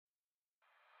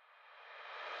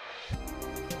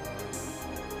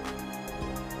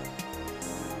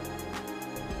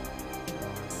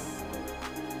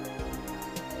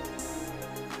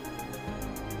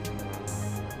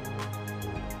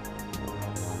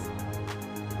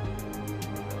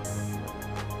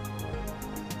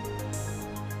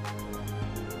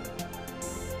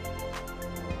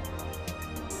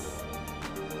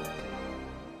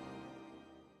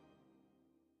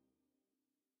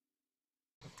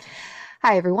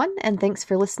Hi, everyone, and thanks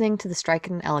for listening to the Strike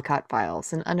and Ellicott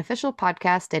Files, an unofficial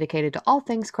podcast dedicated to all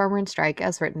things Cormoran Strike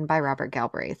as written by Robert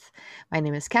Galbraith. My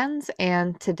name is Kenz,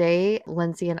 and today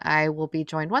Lindsay and I will be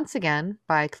joined once again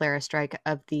by Clara Strike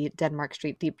of the Denmark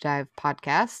Street Deep Dive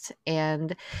podcast.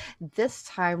 And this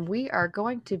time we are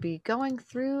going to be going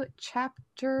through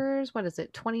chapters,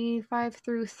 25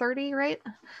 through 30, right?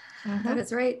 That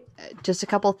is right. Just a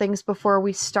couple things before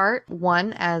we start.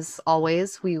 One, as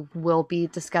always, we will be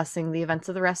discussing the events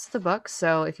of the rest of the book.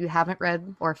 So if you haven't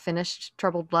read or finished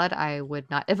Troubled Blood, I would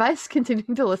not advise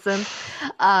continuing to listen.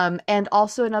 And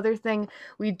also another thing,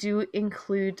 we do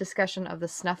include discussion of the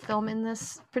snuff film in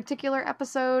this particular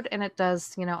episode. And it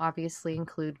does, obviously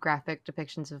include graphic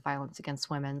depictions of violence against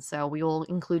women. So we will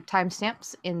include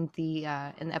timestamps in the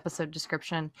episode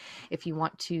description if you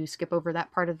want to skip over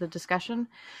that part of the discussion.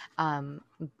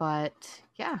 But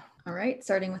yeah. All right,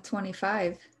 starting with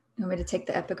 25. You want me to take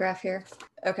the epigraph here?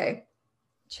 Okay.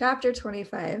 Chapter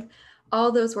 25.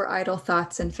 All those were idle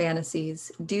thoughts and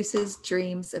fantasies, deuces,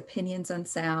 dreams, opinions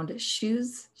unsound,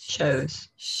 shows.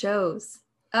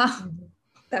 Oh,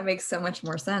 that makes so much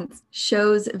more sense.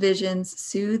 Shows, visions,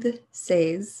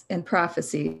 soothsays, and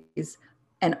prophecies,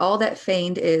 and all that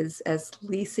feigned is as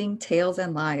leasing tales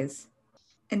and lies.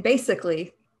 And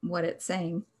basically, what it's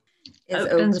saying is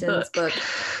Oakton's book.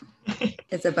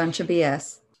 It's a bunch of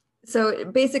BS. So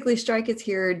basically, Strike is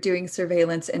here doing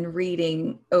surveillance and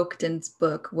reading Oakton's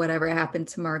book, Whatever Happened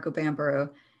to Margot Bamborough.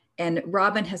 And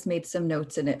Robin has made some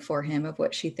notes in it for him of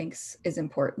what she thinks is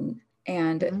important.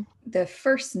 And the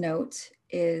first note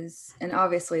is, and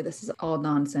obviously this is all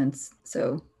nonsense,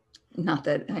 so not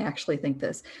that I actually think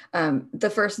this.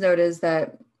 The first note is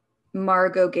that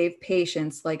Margot gave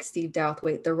patients like Steve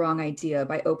Douthwaite the wrong idea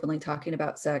by openly talking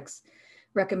about sex,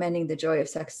 recommending the joy of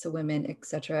sex to women,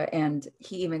 etc. And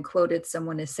he even quoted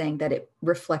someone as saying that it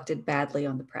reflected badly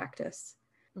on the practice.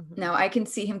 Mm-hmm. Now, I can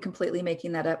see him completely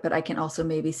making that up, but I can also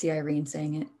maybe see Irene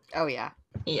saying it. Oh, yeah.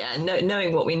 Yeah,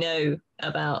 knowing what we know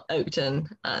about Oakton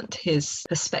and his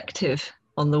perspective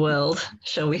on the world,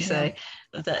 shall we say,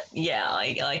 that,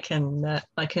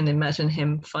 I can imagine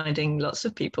him finding lots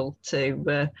of people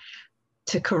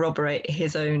to corroborate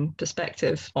his own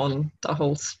perspective on the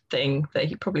whole thing that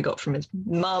he probably got from his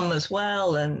mum as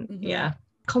well. And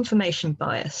confirmation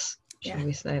bias, shall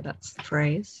we say, that's the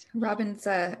phrase. Robin's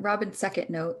second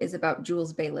note is about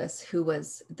Jules Bayless, who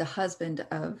was the husband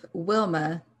of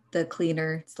Wilma, the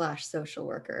cleaner / social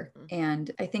worker. And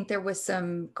I think there was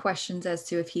some questions as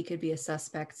to if he could be a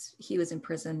suspect. He was in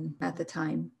prison at the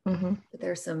time. But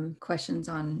there's some questions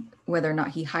on whether or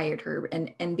not he hired her.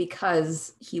 And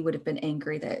because he would have been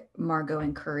angry that Margot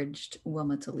encouraged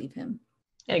Wilma to leave him.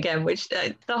 Again, which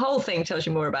the whole thing tells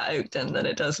you more about Oakton than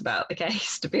it does about the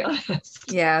case, to be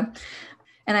honest. Yeah.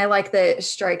 And I like that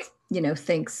Strike,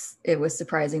 thinks it was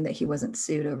surprising that he wasn't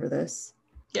sued over this.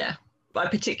 Yeah. I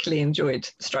particularly enjoyed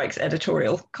Strike's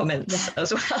editorial comments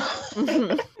as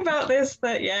well about this,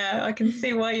 that, I can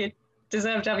see why you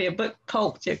deserve to have your book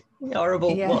pulped, you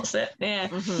horrible what's it. Yeah.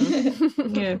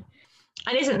 Yeah.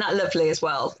 And isn't that lovely as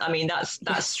well? I mean, that's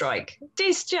Strike.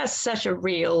 He's just such a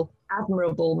real,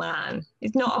 admirable man.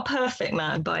 He's not a perfect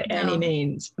man by any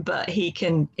means, but he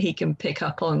can pick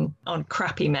up on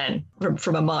crappy men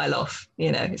from a mile off.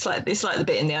 It's like the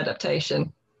bit in the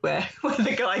adaptation where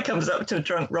the guy comes up to a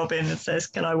drunk Robin and says,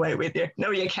 "Can I wait with you?" "No,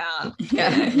 you can't."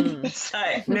 Yeah. It's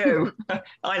like, no,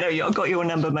 I know you. I've got your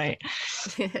number, mate.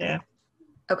 Yeah.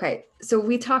 Okay, so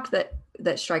we talked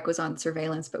that Strike was on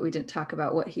surveillance, but we didn't talk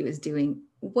about what he was doing.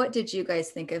 What did you guys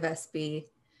think of SB?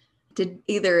 Did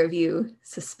either of you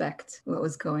suspect what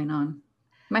was going on?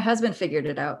 My husband figured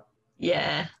it out.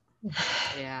 Yeah.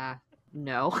 Yeah.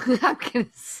 No. I'm going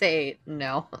to say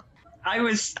no. I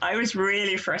was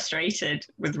really frustrated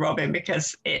with Robin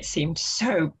because it seemed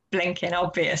so blinking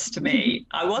obvious to me.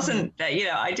 I wasn't,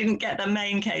 I didn't get the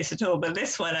main case at all, but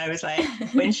this one I was like,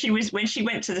 when she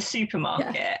went to the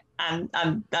supermarket and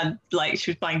like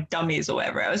she was buying dummies or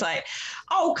whatever, I was like,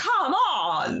 oh, come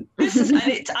on.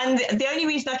 And the only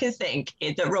reason I can think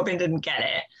that Robin didn't get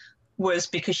it was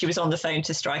because she was on the phone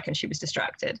to Strike and she was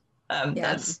distracted.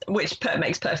 Which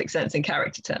makes perfect sense in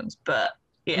character terms, but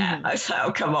I was like,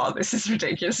 oh, come on, this is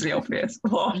ridiculously obvious.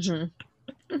 What?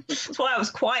 That's why I was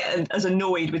quite as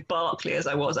annoyed with Barclay as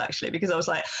I was, actually, because I was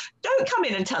like, don't come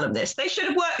in and tell them this. They should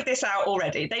have worked this out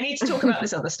already. They need to talk about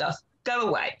this other stuff. Go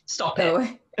away. Stop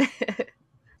it.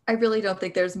 I really don't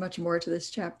think there's much more to this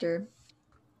chapter.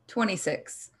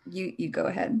 26. You go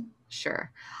ahead.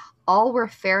 Sure. All were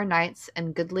fair knights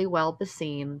and goodly well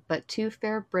beseen, but to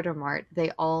fair Britomart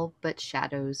they all but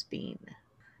shadows been.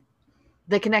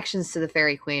 The connections to the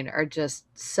Fairy Queen are just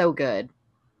so good.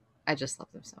 I just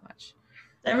love them so much.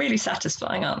 They're really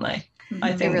satisfying, aren't they? Mhm.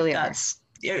 I They think really that's,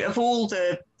 you know, of all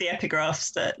the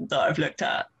epigraphs that I've looked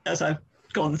at as I've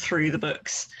gone through the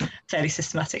books fairly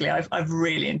systematically, I've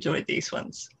really enjoyed these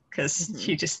ones because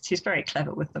she's very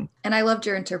clever with them. And I loved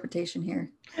your interpretation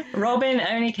here. Robin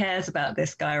only cares about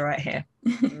this guy right here,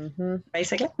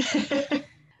 basically.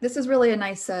 This is really a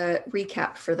nice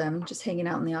recap for them, just hanging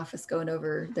out in the office, going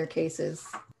over their cases,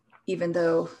 even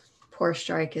though poor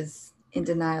Strike is in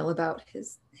denial about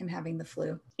him having the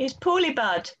flu. He's poorly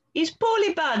bad. He's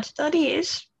poorly bad. That he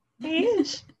is. He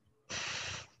is.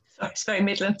 Sorry, it's very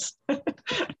Midlands.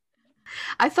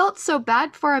 I felt so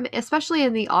bad for him, especially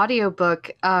in the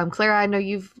audiobook. Clara, I know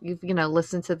you've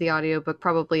listened to the audiobook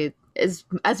probably as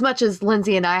much as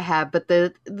Lindsay and I have, but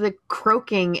the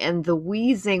croaking and the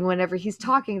wheezing whenever he's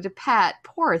talking to Pat,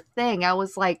 poor thing. I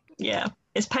was like, yeah,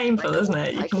 it's painful, isn't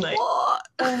it? You can what?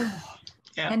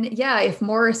 Yeah. And yeah, if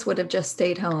Morris would have just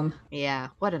stayed home. Yeah,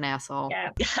 what an asshole. Yeah,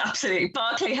 absolutely.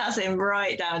 Barclay has him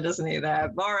right down, doesn't he, there?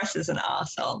 Morris is an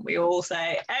arsehole. We all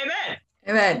say, amen.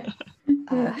 Amen.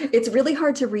 It's really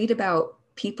hard to read about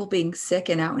people being sick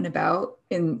and out and about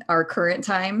in our current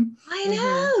time. I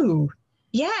know.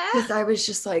 Yeah. Because I was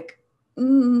just like,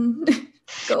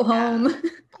 go home.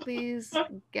 Please.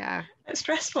 Yeah. It's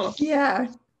stressful. Yeah.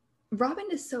 Robin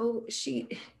is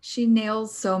she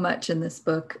nails so much in this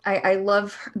book. I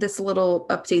love this little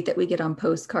update that we get on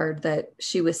postcard that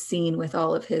she was seen with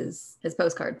all of his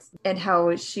postcards and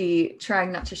how she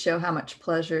trying not to show how much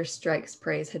pleasure Strike's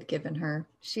praise had given her.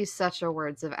 She's such a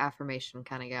words of affirmation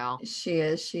kind of gal. She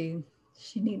is. She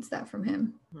needs that from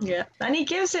him. Yeah, and he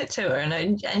gives it to her,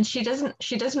 and she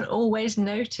doesn't always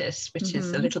notice, which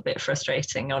is a little bit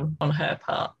frustrating on her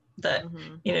part. That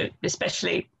you know,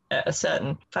 especially at a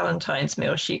certain Valentine's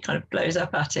meal, she kind of blows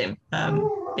up at him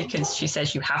because she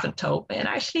says, "You haven't told me," and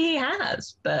actually he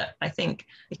has. But I think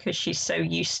because she's so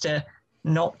used to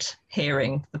not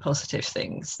hearing the positive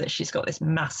things, that she's got this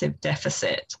massive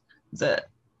deficit that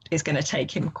is going to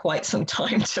take him quite some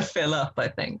time to fill up, I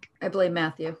think. I blame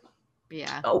Matthew.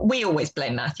 Yeah. Oh, we always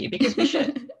blame Matthew because we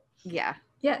should. Yeah.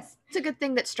 Yes. It's a good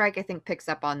thing that Strike, I think, picks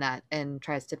up on that and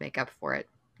tries to make up for it,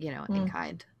 you know, in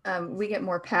kind. We get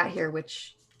more Pat here,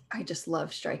 which I just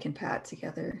love Strike and Pat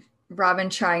together. Robin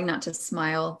trying not to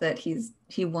smile that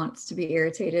he wants to be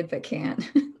irritated but can't.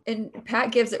 And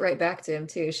Pat gives it right back to him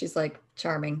too. She's like,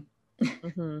 charming.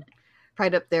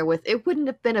 Right up there with, it wouldn't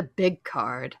have been a big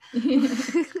card.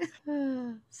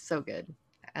 So good.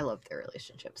 I love their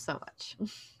relationship so much.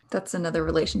 That's another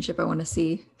relationship I want to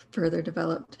see further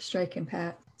developed, Strike and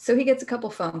Pat. So he gets a couple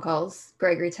phone calls.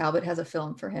 Gregory Talbot has a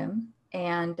film for him.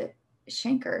 And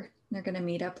Shanker, they're going to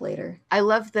meet up later. I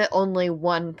love that only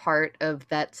one part of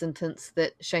that sentence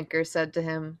that Shanker said to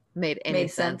him made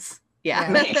sense. Yeah.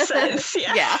 Makes sense.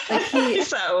 Yeah. Yeah. Like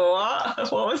So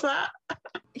what was that?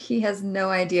 He has no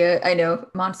idea. I know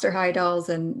Monster High Dolls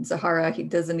and Zahara, he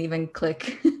doesn't even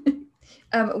click.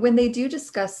 When they do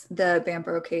discuss the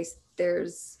Bamborough case,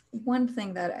 there's one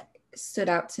thing that stood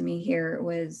out to me here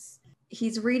was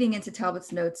he's reading into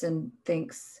Talbot's notes and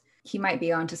thinks he might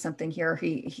be onto something here.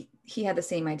 He had the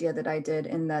same idea that I did,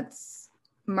 and that's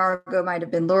Margot might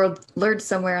have been lured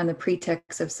somewhere on the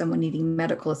pretext of someone needing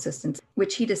medical assistance,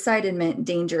 which he decided meant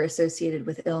danger associated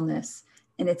with illness.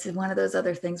 And it's one of those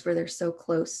other things where they're so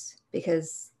close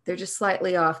because they're just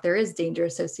slightly off. There is danger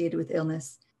associated with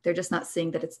illness. They're just not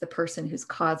seeing that it's the person who's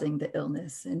causing the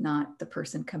illness and not the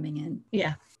person coming in.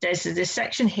 Yeah, there's this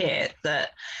section here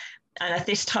that, and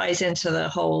this ties into the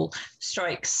whole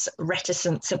Strike's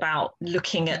reticence about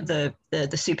looking at the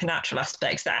supernatural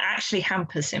aspects that actually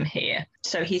hampers him here.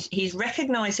 So he's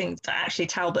recognizing that actually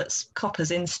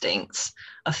Copper's instincts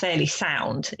are fairly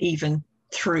sound, even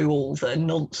through all the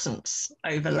nonsense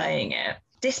overlaying it.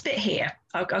 This bit here,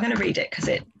 I'm going to read it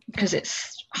because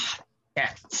it's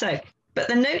yeah. So. But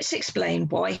the notes explain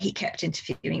why he kept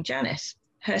interviewing Janice.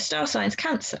 Her star sign's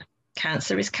Cancer.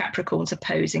 Cancer is Capricorn's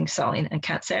opposing sign, and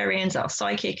Cancerians are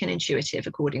psychic and intuitive,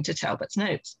 according to Talbot's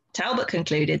notes. Talbot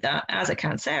concluded that, as a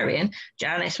Cancerian,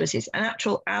 Janice was his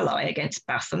natural ally against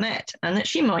Baphomet, and that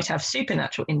she might have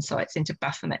supernatural insights into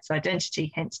Baphomet's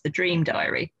identity, hence the dream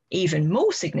diary. Even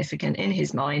more significant in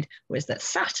his mind was that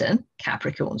Saturn,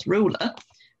 Capricorn's ruler,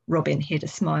 Robin hid a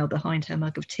smile behind her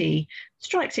mug of tea.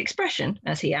 Strike's expression,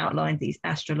 as he outlined these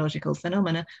astrological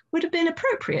phenomena, would have been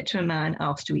appropriate to a man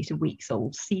asked to eat a week's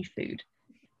old seafood.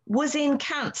 Was in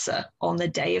Cancer on the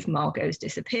day of Margot's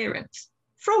disappearance.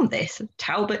 From this,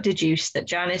 Talbot deduced that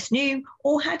Janice knew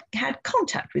or had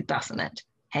contact with Baphomet,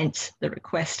 hence the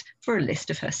request for a list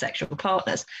of her sexual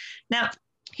partners. Now,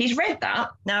 he's read that.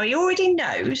 Now, he already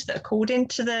knows that according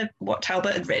to what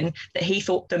Talbot had written, that he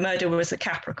thought the murder was a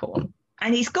Capricorn.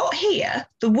 And he's got here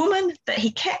the woman that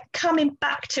he kept coming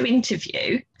back to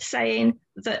interview saying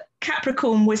that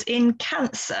Capricorn was in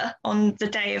Cancer on the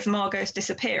day of Margot's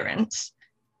disappearance.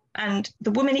 And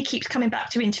the woman he keeps coming back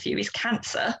to interview is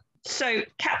Cancer. So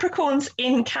Capricorn's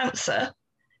in Cancer,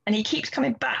 and he keeps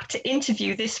coming back to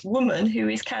interview this woman who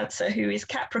is Cancer, who is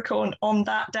Capricorn on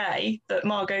that day that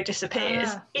Margot disappears.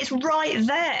 It's right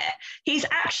there. He's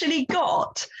actually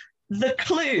got the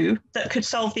clue that could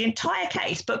solve the entire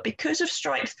case, but because of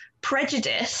Strike's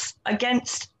prejudice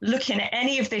against looking at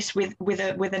any of this with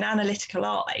an analytical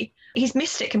eye, he's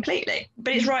missed it completely.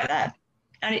 But it's right there,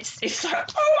 and it's like,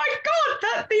 oh my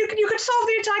god, that you could solve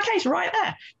the entire case right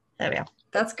there. There we are.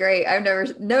 That's great. I've never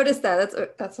noticed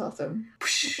that. That's awesome.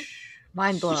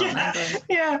 Mind blown.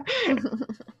 Yeah.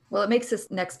 Well, it makes this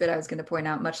next bit I was going to point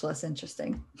out much less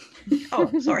interesting.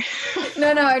 Oh, sorry.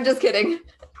 No, I'm just kidding.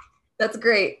 That's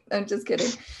great. I'm just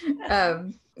kidding.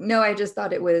 No, I just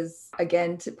thought it was,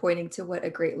 again, pointing to what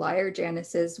a great liar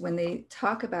Janice is when they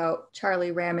talk about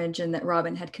Charlie Ramage and that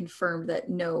Robin had confirmed that,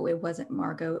 no, it wasn't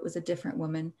Margot, it was a different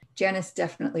woman. Janice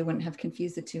definitely wouldn't have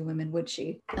confused the two women, would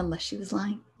she? Unless she was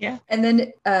lying. Yeah. And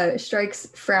then Strike's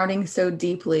frowning so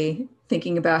deeply,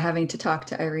 thinking about having to talk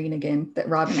to Irene again, that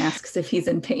Robin asks if he's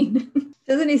in pain.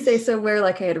 Doesn't he say somewhere,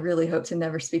 like, I had really hoped to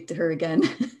never speak to her again?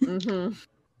 Mm-hmm.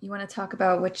 You want to talk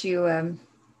about what you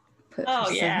put?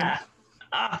 Oh, yeah.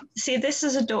 See, this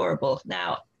is adorable.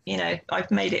 Now, you know, I've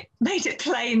made it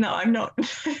plain that I'm not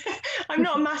I'm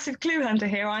not a massive clue hunter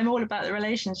here. I'm all about the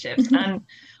relationships. And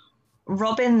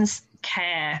Robin's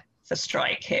care for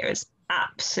Strike here is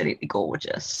absolutely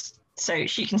gorgeous. So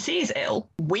she can see he's ill.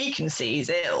 We can see he's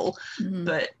ill,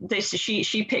 but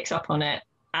she picks up on it.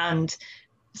 And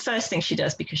the first thing she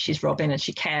does, because she's Robin and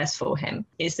she cares for him,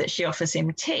 is that she offers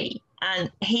him tea.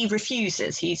 And he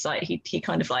refuses. He's like, he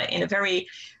kind of like, in a very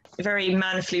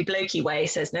man-flu blokey way,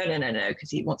 says no, because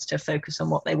he wants to focus on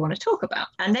what they want to talk about.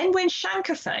 And then when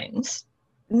Shankar phones,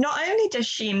 not only does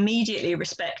she immediately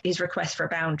respect his request for a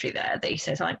boundary there, that he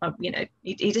says,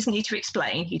 he doesn't need to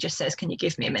explain. He just says, can you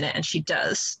give me a minute? And she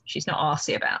does. She's not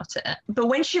arsy about it. But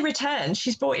when she returns,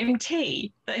 she's brought him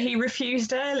tea that he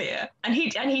refused earlier. And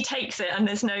he takes it, and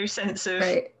there's no sense of,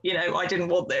 I didn't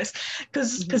want this,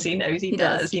 because he knows he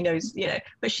does. He knows,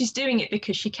 but she's doing it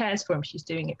because she cares for him. She's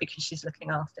doing it because she's looking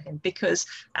after him, because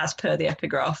as per the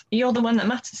epigraph, you're the one that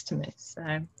matters to me.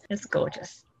 So it's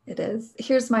gorgeous. It is.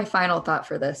 Here's my final thought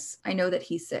for this. I know that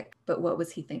he's sick, but what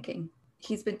was he thinking?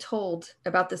 He's been told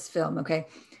about this film, okay?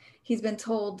 He's been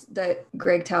told that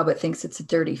Greg Talbot thinks it's a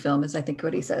dirty film, is I think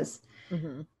what he says.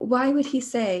 Mm-hmm. Why would he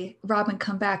say, Robin,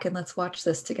 come back and let's watch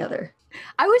this together?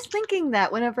 I was thinking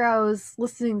that whenever I was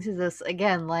listening to this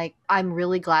again, like, I'm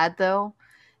really glad, though,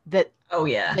 that... Oh,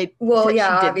 yeah.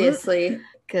 Obviously.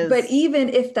 But even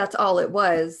if that's all it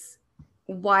was,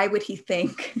 why would he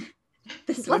think...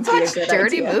 Let's watch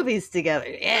dirty movies together.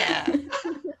 Yeah.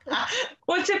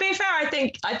 Well, to be fair, I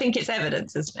think it's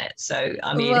evidence, isn't it? So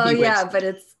I mean, but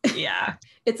it's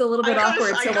it's a little bit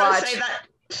awkward to watch.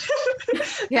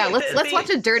 Yeah, let's watch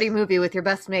a dirty movie with your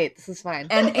best mate. This is fine.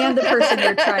 And the person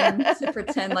you're trying to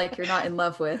pretend like you're not in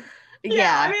love with.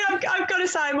 Yeah, I mean, I've got to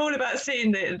say, I'm all about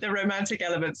seeing the romantic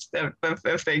elements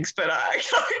of things, but I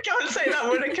can't say that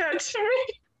would occur to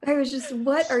me. I was just,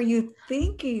 what are you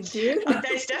thinking, dude?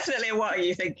 There's definitely a what are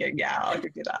you thinking. Yeah, I'll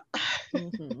give you that.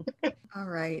 Mm-hmm. All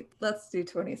right, let's do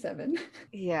 27.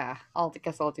 Yeah, I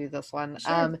guess I'll do this one.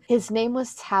 Sure. His name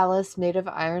was Talus, made of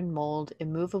iron mold,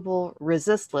 immovable,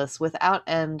 resistless, without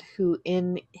end, who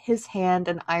in his hand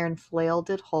an iron flail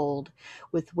did hold,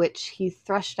 with which he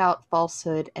threshed out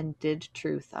falsehood and did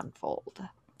truth unfold.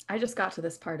 I just got to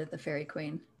this part of the Fairy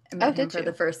Queen. I met him for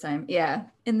the first time. Yeah.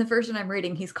 In the version I'm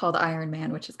reading, he's called Iron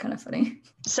Man, which is kind of funny.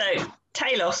 So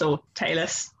Talos, or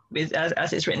Talus,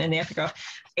 as it's written in the epigraph,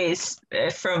 is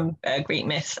from Greek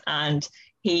myth, and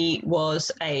he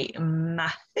was a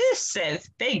massive,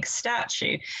 big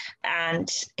statue, and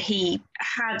he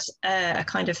had a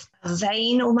kind of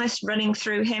vein almost running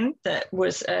through him that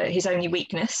was his only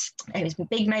weakness. It was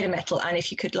big, made of metal, and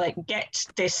if you could get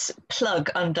this plug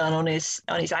undone on his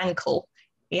ankle,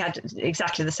 he had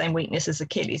exactly the same weakness as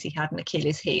Achilles. He had an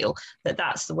Achilles heel,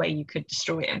 that's the way you could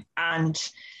destroy him. And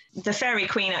the Fairy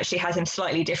Queen actually has him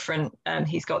slightly different.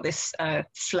 He's got this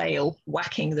flail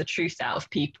whacking the truth out of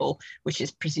people, which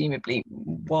is presumably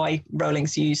why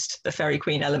Rowling's used the Fairy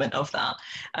Queen element of that,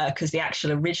 because the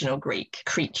actual original Greek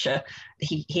creature,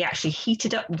 he actually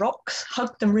heated up rocks,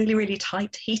 hugged them really, really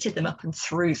tight, heated them up and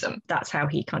threw them. That's how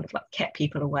he kind of kept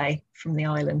people away from the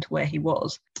island where he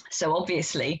was. So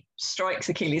obviously, Strike's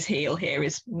Achilles heel here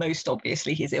is most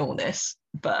obviously his illness,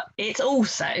 but it's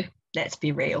also let's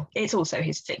be real. It's also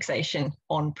his fixation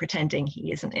on pretending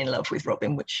he isn't in love with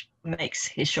Robin, which makes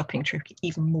his shopping trip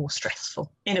even more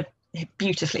stressful in a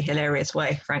beautifully hilarious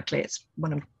way. Frankly, it's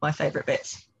one of my favourite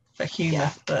bits for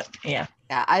humour. But yeah,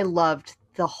 I loved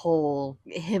the whole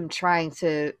him trying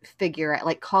to figure out,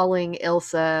 like calling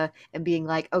Ilsa and being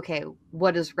like, okay,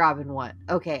 what does Robin want?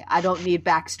 Okay, I don't need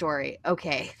backstory.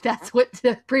 Okay, that's what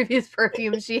the previous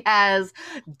perfume she has.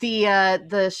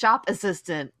 The shop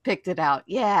assistant picked it out.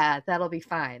 Yeah, that'll be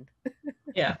fine.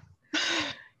 yeah.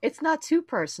 It's not too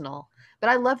personal, but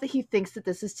I love that he thinks that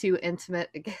this is too intimate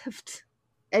a gift,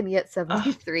 and yet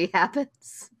 73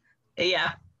 happens.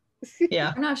 Yeah.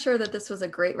 Yeah. I'm not sure that this was a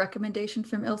great recommendation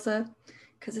from Ilsa,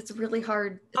 because it's really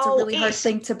hard. It's a really hard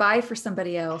thing to buy for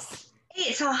somebody else.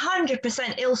 It's 100%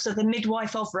 Ilsa, the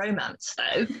midwife of romance,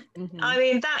 though. Mm-hmm. I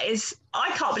mean, that is, I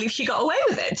can't believe she got away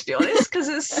with it, to be honest, because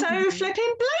it's so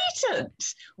flipping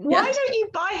blatant. Why don't you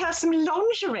buy her some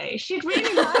lingerie? She'd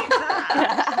really like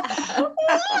that.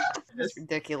 It's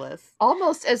ridiculous.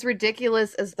 Almost as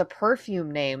ridiculous as the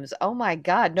perfume names. Oh my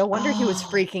God, no wonder he was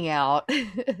freaking out.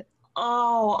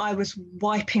 Oh, I was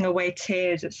wiping away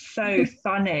tears. It's so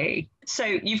funny. So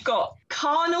you've got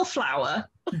carnal flower,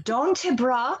 Don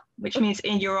Tibra, which means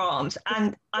in your arms.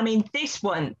 And I mean, this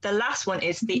one, the last one,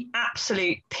 is the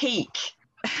absolute peak.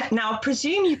 Now, I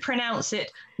presume you pronounce it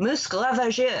muscle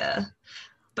ravageur,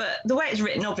 but the way it's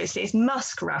written, obviously, is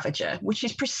musk ravager, which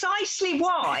is precisely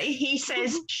why he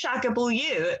says shaggable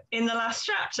you in the last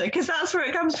chapter, because that's where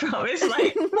it comes from. It's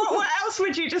like, what else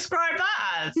would you describe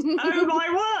that as? Oh,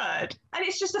 my word. And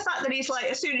it's just the fact that he's like,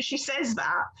 as soon as she says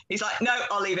that, he's like, no,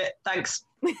 I'll leave it. Thanks.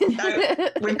 No,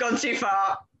 we've gone too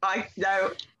far.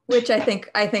 No. Which I think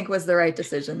was the right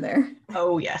decision there.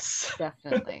 Oh, yes.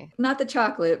 Definitely. Not the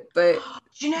chocolate, but...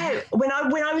 Do you know, when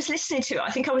I was listening to it,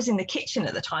 I think I was in the kitchen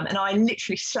at the time, and I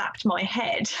literally slapped my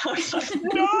head. I was like,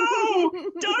 no,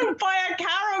 don't buy a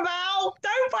caramel.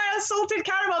 Don't buy a salted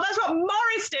caramel. That's what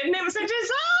Morris did, and it was a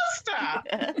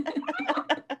disaster.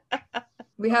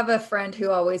 We have a friend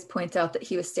who always points out that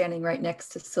he was standing right next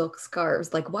to silk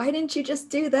scarves. Like, why didn't you just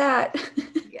do that?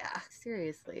 Yeah,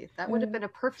 seriously. That would have been a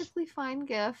perfectly fine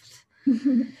gift.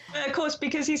 Of course,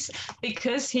 because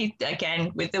he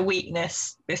again, with the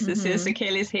weakness, this is his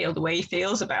Achilles heel, the way he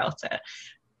feels about it.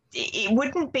 It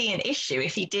wouldn't be an issue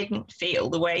if he didn't feel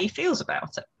the way he feels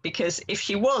about it. Because if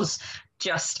she was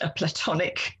just a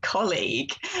platonic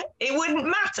colleague, it wouldn't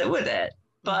matter, would it?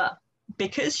 But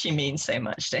because she means so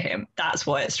much to him, that's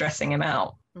why it's stressing him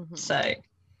out. So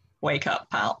wake up,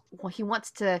 pal. Well, he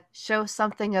wants to show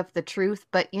something of the truth,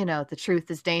 but the truth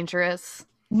is dangerous.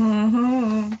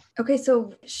 Okay,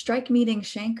 so Strike meeting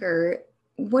Shanker,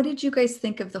 what did you guys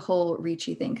think of the whole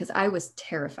Ricci thing? Because I was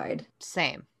terrified.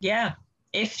 Same. Yeah.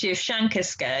 If Shanker's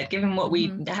scared, given what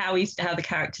how the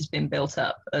character's been built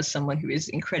up as someone who is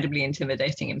incredibly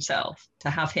intimidating himself, to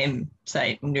have him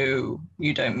say, no,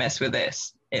 you don't mess with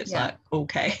this. It's like,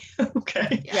 okay.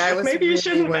 Yeah, I was maybe really you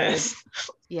shouldn't worried. mess.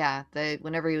 Yeah,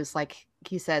 whenever he was like,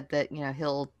 he said that,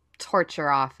 he'll torture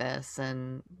office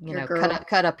and,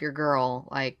 cut up your girl.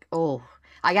 Like, oh,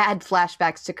 I had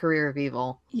flashbacks to Career of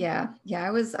Evil. Yeah,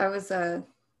 I was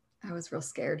real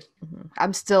scared.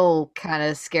 I'm still kind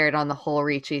of scared on the whole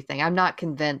Ricci thing. I'm not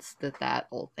convinced that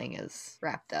whole thing is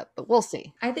wrapped up, but we'll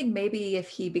see. I think maybe if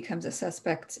he becomes a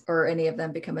suspect, or any of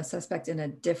them become a suspect in a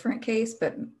different case,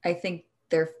 but I think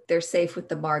they're safe with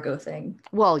the Margot thing.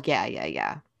 Well,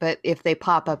 yeah. But if they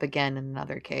pop up again in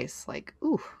another case, like,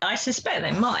 ooh. I suspect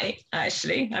they might,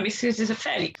 actually. I mean, because it's a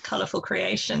fairly colourful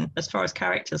creation as far as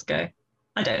characters go.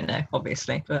 I don't know,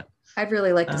 obviously, but... I'd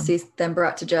really like to see them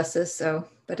brought to justice,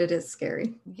 but it is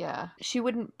scary. Yeah. She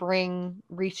wouldn't bring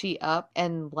Ricci up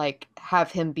and, like,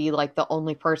 have him be, like, the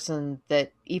only person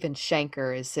that even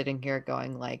Shanker is sitting here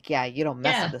going, like, yeah, you don't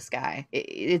mess with this guy.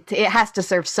 It has to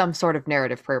serve some sort of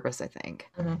narrative purpose, I think.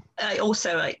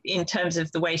 Also, like, in terms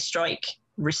of the way Strike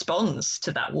responds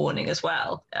to that warning as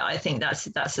well, I think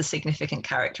that's a significant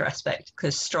character aspect,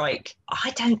 because Strike,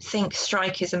 I don't think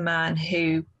Strike is a man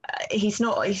who he's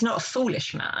not a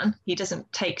foolish man. He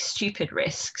doesn't take stupid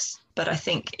risks, but I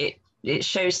think it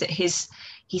shows that he's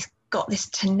got this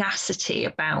tenacity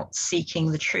about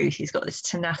seeking the truth. He's got this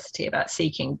tenacity about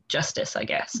seeking justice, I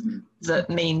guess. That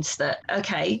means that,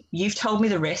 okay, you've told me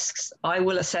the risks, I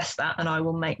will assess that and I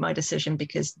will make my decision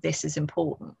because this is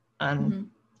important. And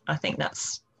I think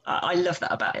I love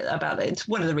that about it. It's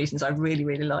one of the reasons I really,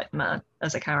 really like the man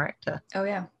as a character. Oh,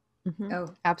 yeah.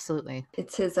 Oh, absolutely.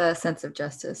 It's his sense of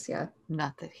justice, yeah.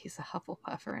 Not that he's a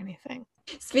Hufflepuff or anything.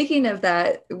 Speaking of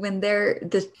that, when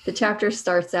the chapter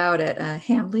starts out at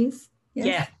Hamley's.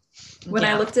 Yes? When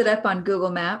I looked it up on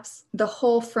Google Maps, the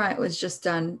whole front was just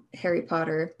done Harry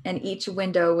Potter, and each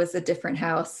window was a different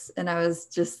house. And I was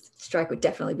just, Strike would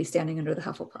definitely be standing under the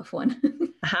Hufflepuff one.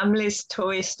 Hamley's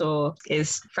toy store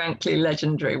is frankly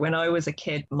legendary. When I was a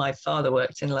kid, my father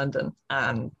worked in London,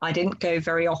 and I didn't go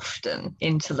very often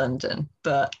into London,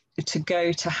 but to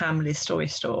go to Hamley's toy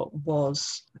store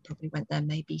I probably went there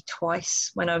maybe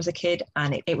twice when I was a kid,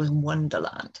 and it was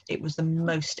Wonderland. It was the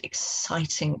most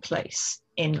exciting place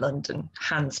in London,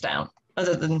 hands down,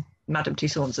 other than Madame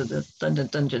Tussauds of the London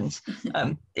Dungeons.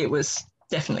 It was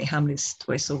definitely Hamley's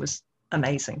toy store was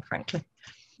amazing, frankly.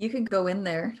 You can go in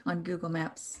there on Google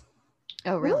Maps.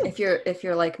 Oh, really? If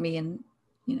you're like me and,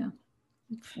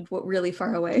 really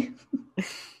far away.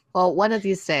 Well, one of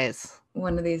these days.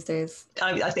 One of these days.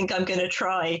 I think I'm going to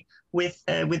try with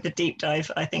the deep dive.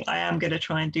 I think I am going to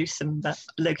try and do some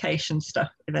location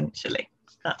stuff eventually.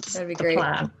 That'd be great.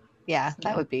 Plan. Yeah,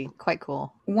 that would be quite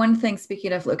cool. One thing,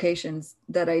 speaking of locations,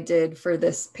 that I did for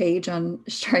this page on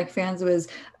Strike Fans was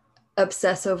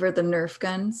obsess over the Nerf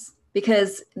guns,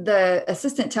 because the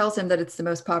assistant tells him that it's the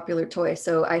most popular toy.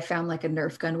 So I found like a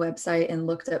Nerf gun website and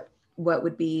looked up what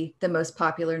would be the most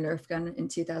popular Nerf gun in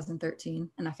 2013,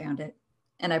 and I found it.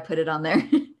 And I put it on there.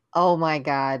 Oh my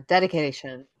God.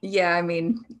 Dedication. Yeah, I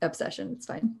mean, obsession. It's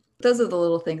fine. Those are the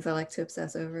little things I like to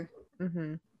obsess over.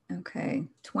 Mm-hmm. Okay.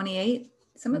 28.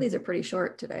 Some of these are pretty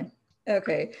short today.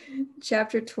 Okay.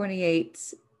 Chapter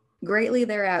 28. Greatly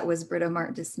thereat was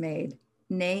Britomart dismayed.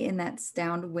 Nay, in that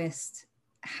stound wist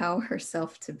how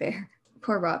herself to bear.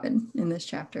 Poor Robin in this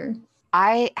chapter.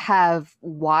 I have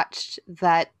watched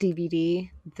that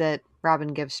DVD that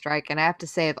Robin gives Strike, and I have to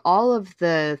say, of all of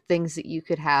the things that you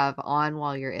could have on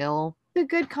while you're ill, it's a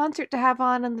good concert to have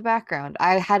on in the background.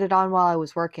 I had it on while I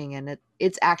was working, and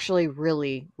it's actually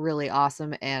really, really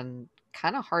awesome and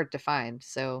kind of hard to find.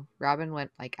 So Robin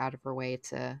went like out of her way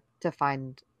to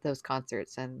find those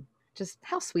concerts, and just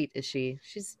how sweet is she?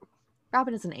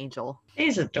 Robin is an angel.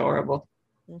 She's adorable.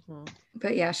 Mm-hmm.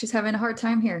 But yeah, she's having a hard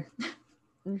time here.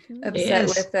 Mm-hmm.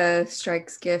 Upset with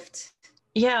Strike's gift.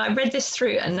 Yeah, I read this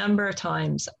through a number of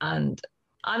times, and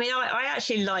I mean, I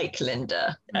actually like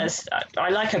Linda. As I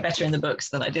like her better in the books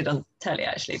than I did on telly,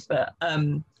 actually. But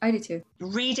I do too.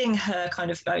 Reading her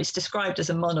kind of, it's described as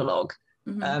a monologue.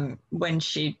 When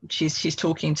she's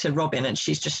talking to Robin, and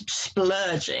she's just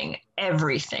splurging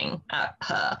everything at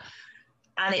her,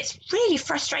 and it's really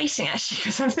frustrating actually,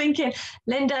 because I'm thinking,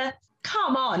 Linda,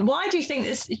 come on, why do you think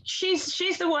this?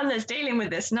 She's the one that's dealing with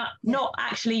this, not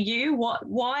actually you.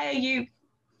 Why are you?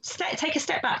 Take a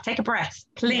step back, take a breath,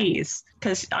 please,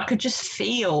 because I could just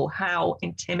feel how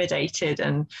intimidated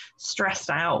and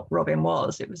stressed out Robin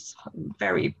was. It was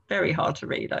very, very hard to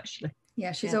read, actually.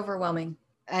 Yeah, she's overwhelming.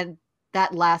 And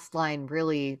that last line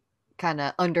really kind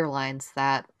of underlines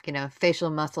that,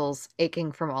 facial muscles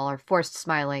aching from all her forced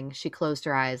smiling, she closed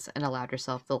her eyes and allowed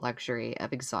herself the luxury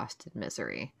of exhausted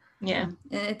misery. Yeah.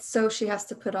 And it's so she has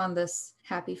to put on this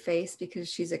happy face because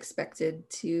she's expected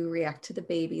to react to the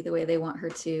baby the way they want her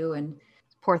to. And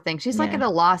poor thing. She's like at a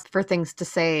loss for things to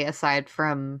say aside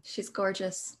from... She's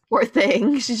gorgeous. Poor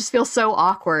thing. She just feels so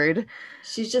awkward.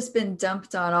 She's just been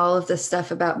dumped on all of this stuff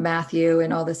about Matthew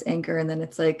and all this anger. And then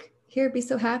it's like, here, be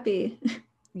so happy.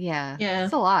 Yeah.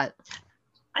 It's a lot.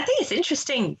 I think it's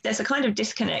interesting. There's a kind of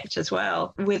disconnect as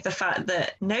well with the fact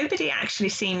that nobody actually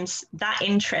seems that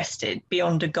interested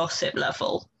beyond a gossip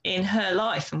level in her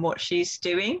life and what she's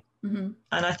doing. And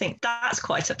I think that's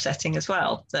quite upsetting as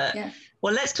well.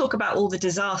 Well, let's talk about all the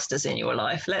disasters in your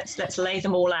life. Let's lay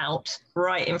them all out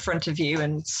right in front of you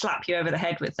and slap you over the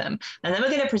head with them. And then we're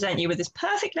going to present you with this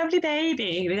perfect, lovely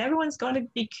baby with everyone's going to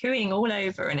be cooing all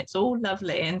over, and it's all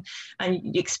lovely. And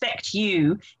expect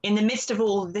you, in the midst of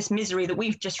all this misery that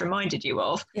we've just reminded you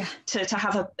of, to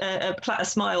have a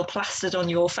smile plastered on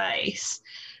your face.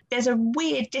 There's a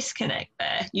weird disconnect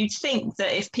there. You'd think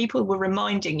that if people were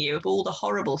reminding you of all the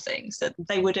horrible things, that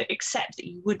they would accept that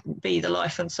you wouldn't be the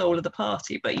life and soul of the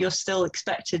party, but you're still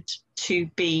expected to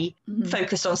be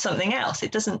focused on something else.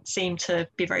 It doesn't seem to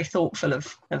be very thoughtful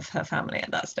of her family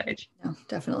at that stage. No,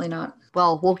 definitely not.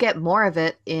 Well, we'll get more of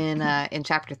it in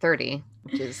chapter 30,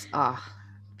 which is, I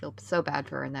feel so bad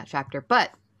for her in that chapter,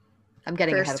 but I'm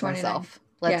getting ahead of myself.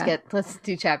 Let's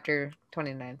do chapter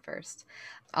 29 first.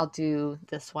 I'll do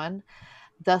this one.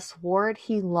 Thus warred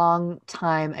he long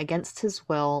time against his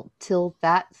will, till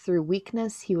that through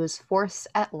weakness he was forced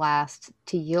at last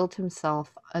to yield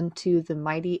himself unto the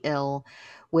mighty ill,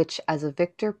 which as a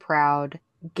victor proud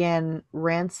gan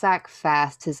ransack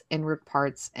fast his inward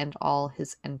parts and all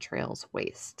his entrails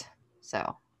waste.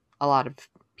 So a lot of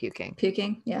puking.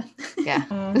 Puking, yeah. Yeah.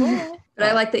 But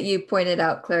I like that you pointed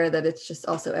out, Clara, that it's just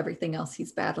also everything else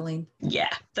he's battling. Yeah,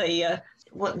 the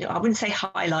what I wouldn't say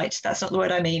highlight. That's not the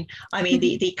word I mean. I mean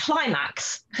the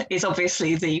climax is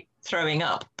obviously the throwing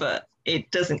up, but it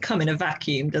doesn't come in a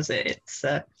vacuum, does it? It's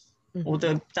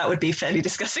although that would be fairly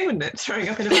disgusting, wouldn't it? Throwing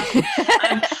up in a vacuum.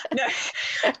 No.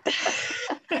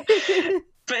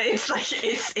 But it's like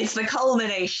it's the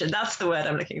culmination. That's the word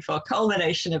I'm looking for.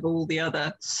 Culmination of all the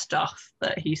other stuff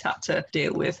that he's had to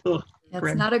deal with. Ugh,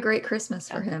 it's not a great Christmas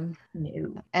for him.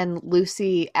 No. And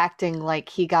Lucy acting like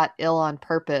he got ill on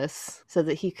purpose so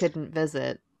that he couldn't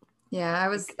visit. Yeah, I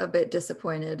was a bit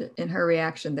disappointed in her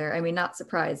reaction there. I mean, not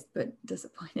surprised, but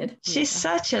disappointed. She's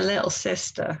such a little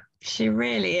sister. She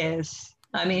really is.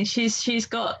 I mean, she's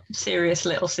got serious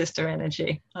little sister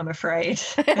energy, I'm afraid.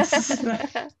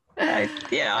 I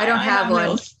don't have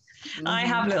one. I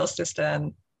have little sister,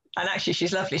 and actually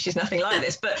she's lovely. She's nothing like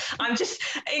this, but I'm just,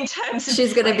 in terms of,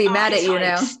 she's gonna be mad at you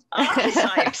now.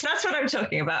 Archetypes. That's what I'm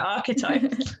talking about.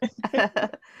 Archetypes.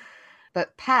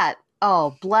 But Pat,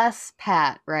 oh, bless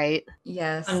Pat, right?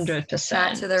 Yes, 100%.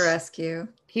 Pat to the rescue.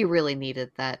 He really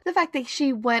needed that. The fact that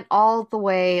she went all the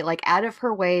way, like out of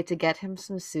her way to get him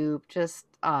some soup, just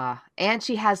and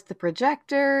she has the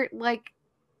projector, like,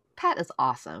 Pat is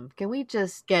awesome. Can we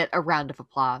just get a round of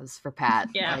applause for Pat?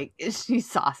 Yeah. Like,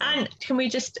 she's awesome. And can we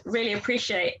just really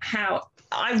appreciate how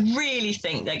I really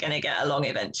think they're going to get along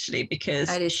eventually, because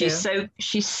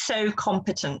she's so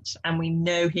competent, and we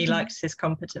know he likes his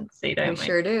competency, don't we? We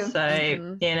sure do.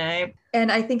 So, you know.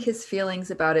 And I think his feelings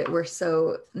about it were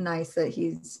so nice that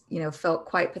he's, felt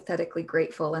quite pathetically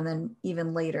grateful. And then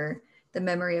even later, the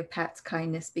memory of Pat's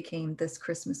kindness became this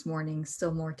Christmas morning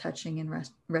still more touching in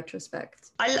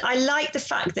retrospect. I like the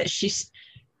fact that she's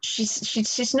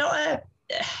not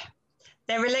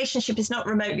their relationship is not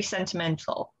remotely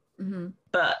sentimental,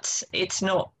 but it's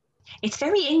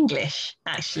very English,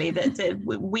 actually, that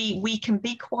we can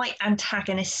be quite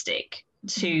antagonistic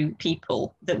to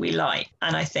people that we like.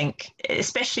 And I think,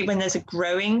 especially when there's a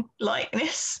growing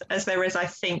likeness, as there is, I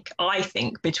think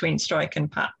between Strike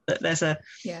and Pat, that there's a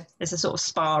sort of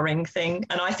sparring thing.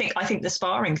 And I think the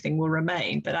sparring thing will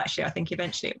remain, but actually I think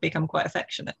eventually it'll become quite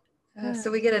affectionate. So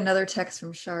we get another text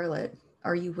from Charlotte.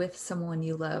 Are you with someone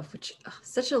you love? Which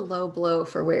such a low blow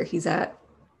for where he's at.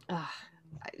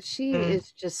 She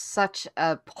is just such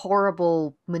a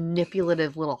horrible,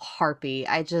 manipulative little harpy.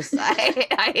 I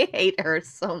hate her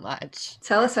so much.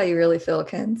 Tell us how you really feel,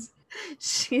 Kens.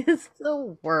 She is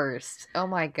the worst. Oh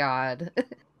my God.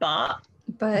 But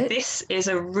this is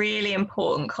a really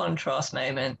important contrast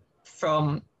moment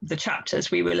from the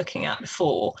chapters we were looking at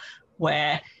before,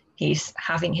 where he's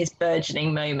having his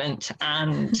burgeoning moment,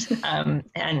 and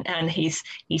he's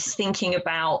thinking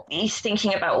about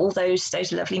all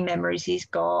those lovely memories he's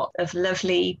got of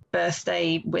lovely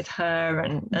birthday with her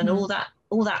and all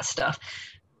that stuff.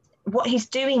 What he's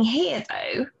doing here,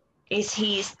 though, is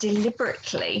he's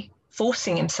deliberately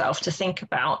forcing himself to think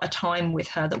about a time with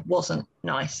her that wasn't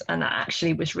nice and that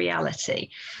actually was reality,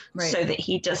 so that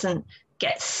he doesn't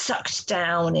get sucked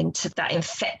down into that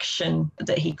infection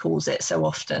that he calls it so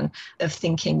often, of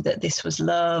thinking that this was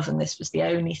love and this was the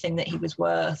only thing that he was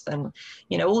worth, and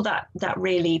all that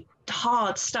really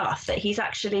hard stuff that he's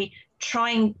actually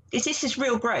trying. This is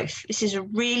real growth. This is a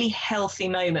really healthy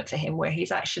moment for him, where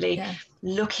he's actually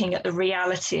looking at the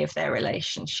reality of their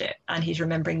relationship, and he's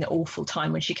remembering the awful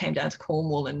time when she came down to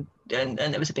Cornwall and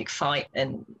there was a big fight,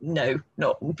 and I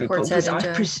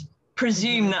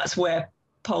presume that's where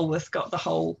Polwarth got the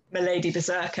whole Milady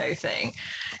Berserko thing.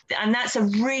 And that's a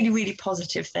really, really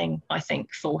positive thing, I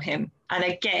think, for him. And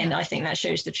again, I think that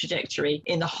shows the trajectory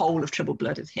in the whole of Troubled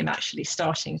Blood, of him actually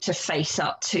starting to face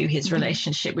up to his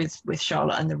relationship with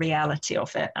Charlotte and the reality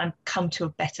of it, and come to a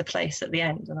better place at the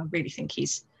end. And I really think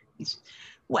he's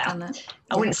well,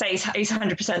 I wouldn't say he's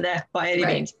 100% there by any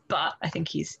means, but I think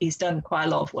he's done quite a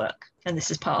lot of work, and this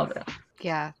is part of it.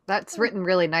 Yeah, that's written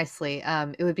really nicely.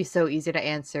 It would be so easy to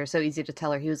answer, so easy to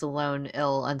tell her he was alone,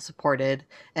 ill, unsupported,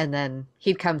 and then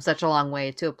he'd come such a long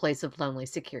way to a place of lonely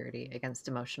security against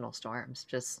emotional storms.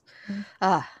 Just,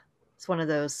 it's one of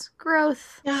those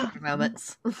growth sort of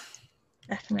moments.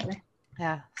 Definitely.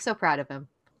 Yeah, so proud of him.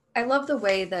 I love the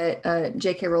way that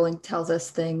J.K. Rowling tells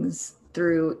us things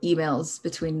through emails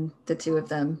between the two of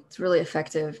them. It's really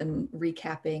effective and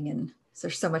recapping, and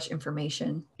there's so much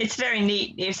information. It's very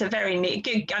neat. It's a very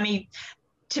neat. I mean,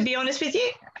 to be honest with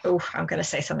you, I'm going to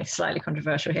say something slightly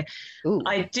controversial here. Ooh.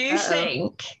 I do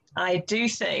think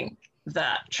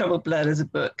that Troubled Blood as a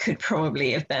book could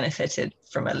probably have benefited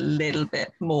from a little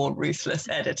bit more ruthless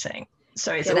editing.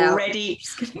 So it's already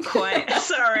quite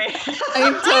sorry.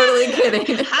 I'm totally kidding.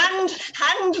 Hand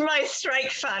hand my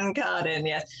strike fan card in,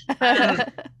 yes.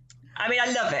 I mean,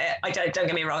 I love it. Don't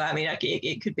get me wrong. I mean,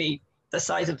 it could be the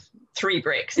size of 3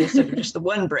 bricks instead of just the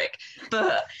 1 brick,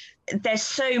 but there's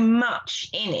so much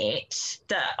in it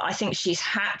that I think she's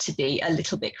had to be a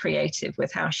little bit creative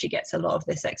with how she gets a lot of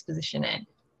this exposition in,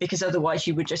 because otherwise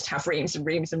you would just have reams and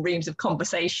reams and reams of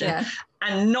conversation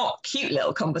and not cute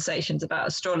little conversations about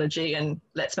astrology and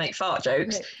let's make fart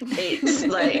jokes. Right. It's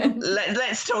like,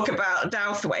 let's talk about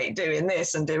Douthwaite doing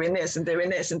this and doing this and doing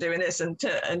this and doing this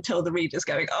until the reader's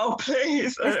going, oh,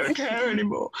 please, I don't care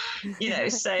anymore. You know,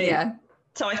 so yeah.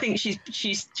 So I think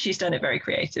she's done it very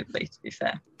creatively, to be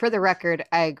fair. For the record,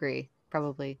 I agree.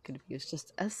 Probably could have used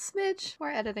just a smidge more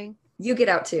editing. You get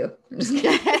out too. I'm just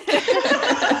kidding.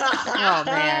 Oh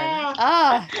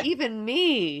man. Even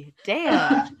me.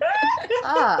 Damn.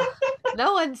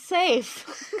 No one's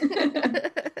safe.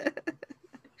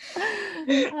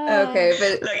 Okay,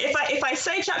 but look, if I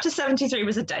say chapter 73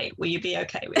 was a date, will you be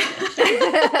okay with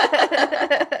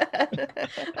it?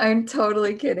 I'm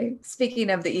totally kidding. Speaking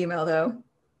of the email though,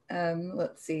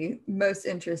 let's see. Most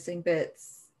interesting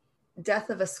bits. Death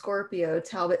of a Scorpio.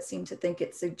 Talbot seemed to think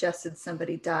it suggested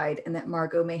somebody died and that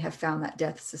Margot may have found that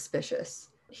death suspicious.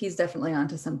 He's definitely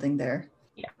onto something there.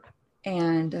 Yeah.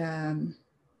 And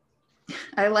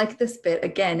I like this bit.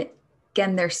 Again,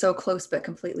 they're so close but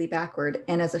completely backward.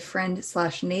 And as a friend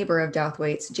 / neighbor of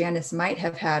Douthwaite's, Janice might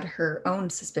have had her own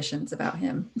suspicions about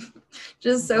him.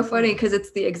 Just so funny because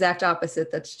it's the exact opposite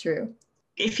that's true.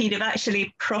 If he'd have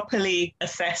actually properly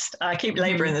assessed, I keep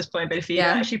laboring this point, but if he'd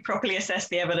actually properly assessed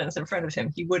the evidence in front of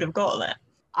him, he would have got that.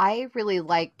 I really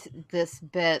liked this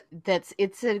bit.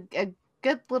 It's a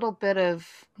good little bit of,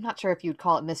 I'm not sure if you'd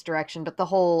call it misdirection, but the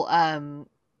whole,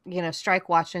 Strike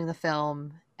watching the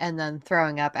film and then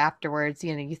throwing up afterwards.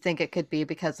 You know, you think it could be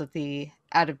because of the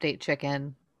out-of-date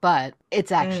chicken, but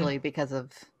it's actually because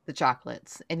of the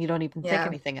chocolates, and you don't even think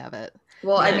anything of it.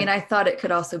 Well, I mean, I thought it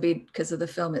could also be because of the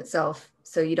film itself,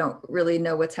 so you don't really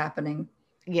know what's happening.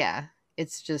 Yeah,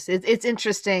 it's just it's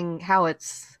interesting how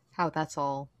that's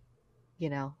all, you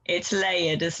know. It's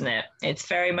layered, isn't it? It's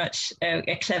very much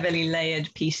a cleverly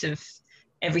layered piece of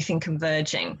everything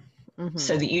converging,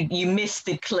 so that you miss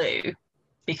the clue,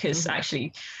 because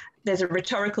actually there's a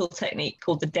rhetorical technique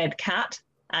called the dead cat.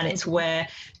 And it's where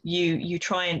you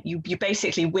try and you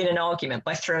basically win an argument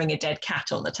by throwing a dead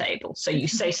cat on the table. So you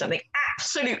say something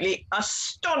absolutely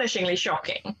astonishingly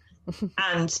shocking,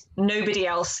 and nobody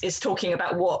else is talking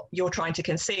about what you're trying to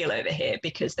conceal over here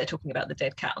because they're talking about the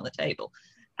dead cat on the table.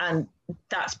 And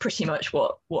that's pretty much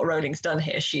what Rowling's done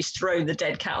here. She's thrown the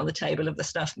dead cat on the table of the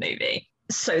snuff movie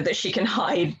so that she can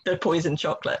hide the poisoned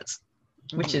chocolates,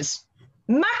 which is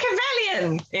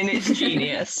Machiavellian in its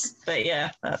genius. But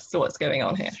yeah, that's what's going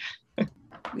on here.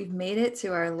 We've made it to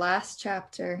our last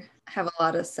chapter. I have a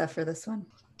lot of stuff for this one.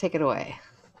 Take it away.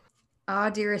 Ah,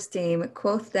 dearest dame,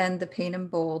 quoth then the Paynim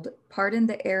bold, pardon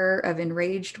the error of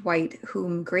enraged wight,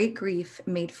 whom great grief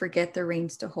made forget the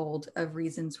reins to hold of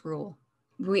reason's rule.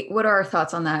 What are our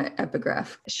thoughts on that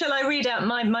epigraph? Shall I read out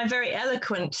my very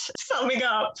eloquent summing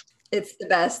up? It's the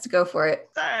best. Go for it.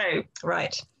 So,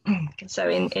 right. So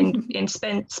in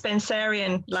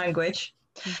Spencerian language,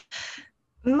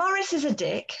 Morris is a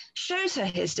dick, shows her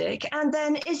his dick, and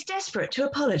then is desperate to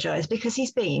apologize because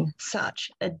he's been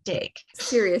such a dick.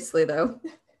 Seriously, though.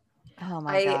 Oh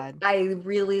my God. I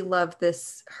really love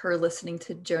this, her listening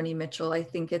to Joni Mitchell. I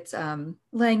think it's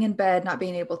laying in bed, not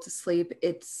being able to sleep.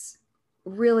 It's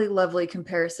really lovely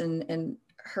comparison and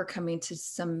her coming to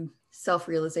some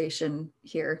self-realization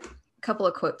here. A couple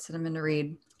of quotes that I'm going to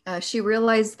read. She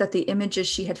realized that the images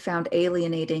she had found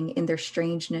alienating in their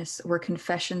strangeness were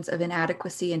confessions of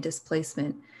inadequacy and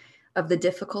displacement, of the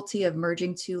difficulty of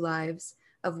merging two lives,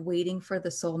 of waiting for the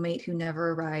soulmate who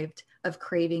never arrived, of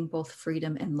craving both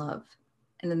freedom and love.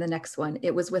 And then the next one,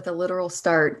 it was with a literal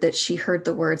start that she heard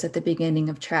the words at the beginning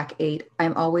of track 8,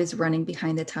 I'm always running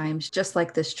behind the times, just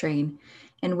like this train.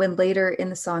 And when later in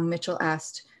the song, Mitchell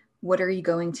asked, what are you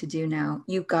going to do now?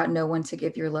 You've got no one to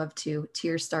give your love to.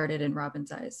 Tears started in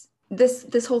Robin's eyes.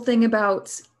 This whole thing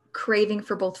about craving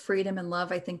for both freedom and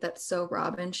love, I think that's so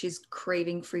Robin. She's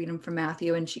craving freedom from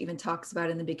Matthew, and she even talks about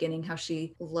in the beginning how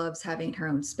she loves having her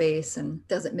own space and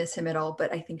doesn't miss him at all,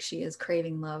 but I think she is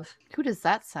craving love. Who does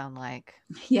that sound like?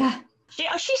 Yeah. She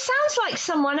sounds like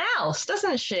someone else,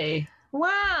 doesn't she?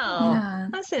 Wow, yeah.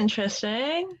 That's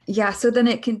interesting. Yeah, so then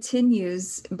it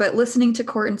continues, but listening to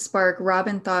Court and Spark,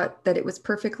 Robin thought that it was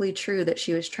perfectly true that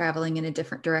she was traveling in a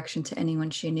different direction to anyone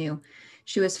she knew.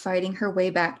 She was fighting her way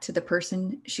back to the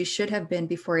person she should have been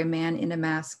before a man in a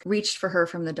mask reached for her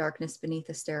from the darkness beneath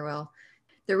the stairwell.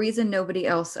 The reason nobody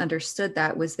else understood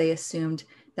that was they assumed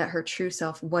that her true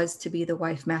self was to be the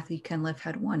wife Matthew Kenliff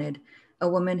had wanted, a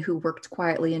woman who worked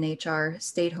quietly in HR,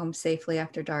 stayed home safely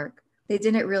after dark. They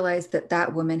didn't realize that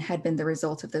that woman had been the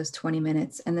result of those 20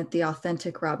 minutes, and that the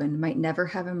authentic Robin might never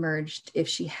have emerged if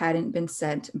she hadn't been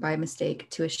sent by mistake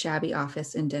to a shabby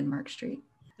office in Denmark Street.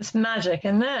 It's magic,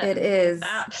 isn't it? It is.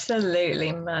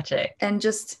 Absolutely magic. And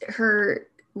just her,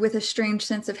 with a strange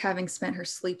sense of having spent her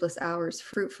sleepless hours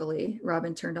fruitfully,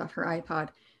 Robin turned off her iPod.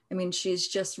 I mean, she's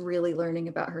just really learning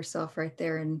about herself right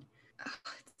there. And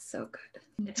it's so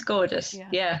good. It's gorgeous.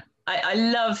 Yeah. I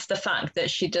love the fact that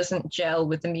she doesn't gel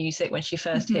with the music when she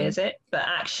first hears it, but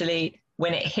actually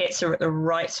when it hits her at the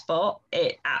right spot,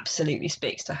 it absolutely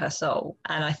speaks to her soul.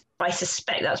 And I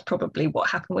suspect that's probably what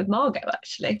happened with Margot,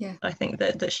 actually. Yeah. I think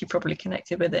that she probably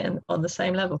connected with it on the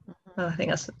same level. I think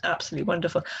that's absolutely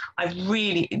wonderful. I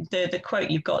really, the quote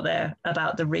you've got there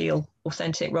about the real,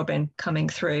 authentic Robin coming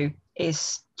through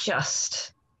is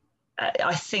just...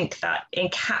 I think that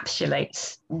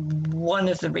encapsulates one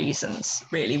of the reasons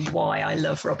really why I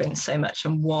love Robin so much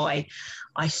and why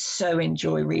I so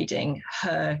enjoy reading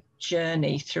her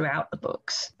journey throughout the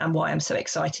books and why I'm so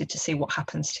excited to see what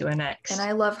happens to her next. And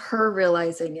I love her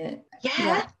realizing it.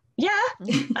 Yeah.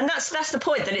 And that's the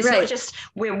point, that it's not just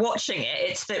we're watching it,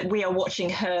 it's that we are watching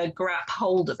her grab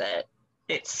hold of it.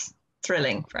 It's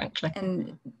thrilling, frankly.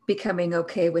 And becoming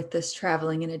okay with this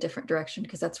traveling in a different direction,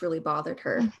 because that's really bothered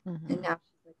her. And now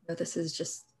she's like, no, this is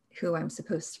just who I'm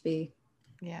supposed to be.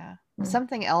 Yeah.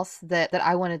 Something else that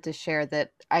I wanted to share,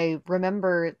 that I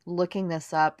remember looking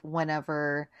this up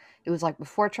whenever it was like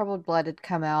before Troubled Blood had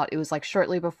come out. It was like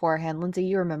shortly beforehand. Lindsay,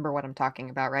 you remember what I'm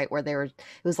talking about, right? Where it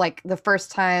was like the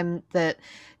first time that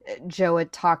Joe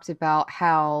had talked about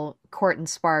how Court and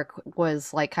Spark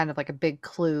was like kind of like a big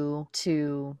clue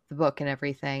to the book and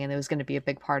everything, and it was going to be a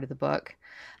big part of the book.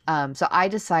 So I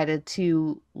decided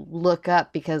to look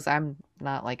up, because I'm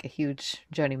not like a huge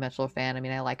Joni Mitchell fan. I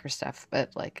mean, I like her stuff,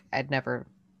 but like I'd never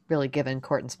really given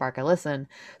Court and Spark a listen.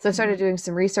 So I started doing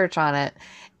some research on it,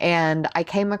 and I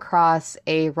came across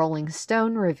a Rolling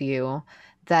Stone review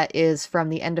that is from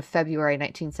the end of February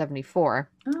 1974.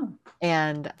 Oh.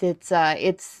 And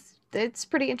it's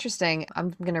pretty interesting.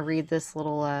 I'm going to read this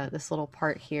little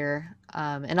part here,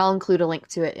 and I'll include a link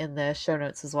to it in the show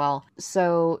notes as well.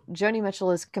 So Joni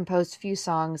Mitchell has composed few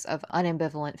songs of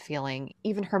unambivalent feeling.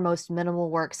 Even her most minimal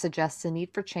work suggests a need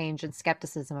for change and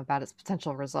skepticism about its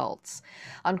potential results.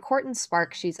 On Court and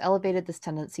Spark, she's elevated this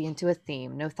tendency into a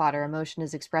theme. No thought or emotion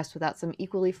is expressed without some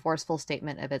equally forceful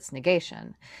statement of its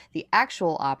negation. The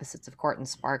actual opposites of Court and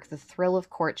Spark, the thrill of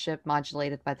courtship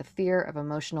modulated by the fear of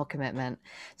emotional commitment,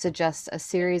 suggests a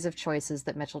series of choices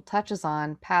that Mitchell touches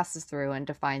on, passes through, and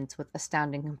defines with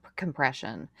astounding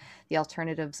compression. The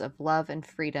alternatives of love and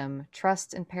freedom,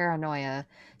 trust and paranoia,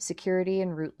 security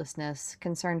and rootlessness,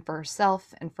 concern for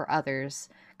herself and for others,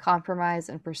 compromise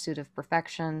and pursuit of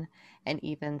perfection, and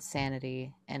even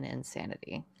sanity and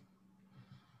insanity.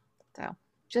 So,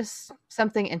 just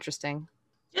something interesting.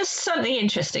 Just something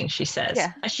interesting, she says.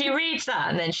 Yeah. She reads that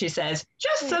and then she says,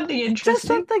 just something interesting. Just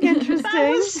something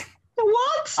interesting.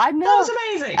 What? I know. That was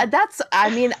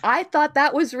amazing. I thought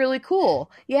that was really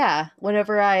cool. Yeah.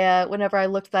 Whenever I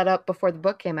looked that up before the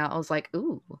book came out, I was like,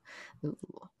 ooh.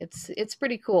 It's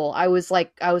pretty cool. I was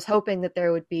hoping that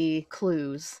there would be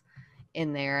clues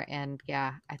in there, and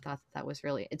yeah, I thought that was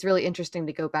it's really interesting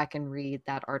to go back and read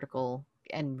that article,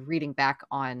 and reading back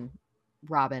on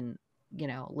Robin,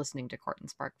 listening to Court and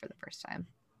Spark for the first time.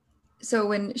 So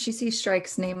when she sees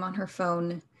Strike's name on her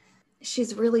phone,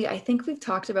 she's really, I think we've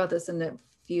talked about this in a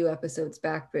few episodes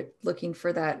back, but looking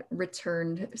for that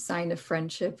returned sign of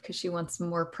friendship, because she wants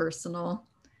more personal,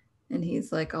 and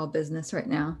he's like all business right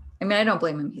now. I mean, I don't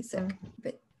blame him, he's sick.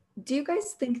 But do you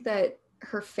guys think that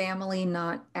her family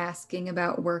not asking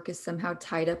about work is somehow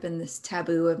tied up in this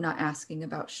taboo of not asking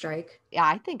about Strike? Yeah,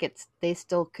 I think they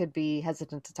still could be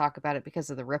hesitant to talk about it because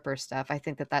of the Ripper stuff. I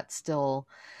think that that's still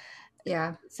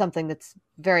something that's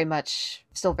very much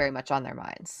on their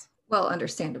minds. Well,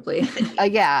 understandably. I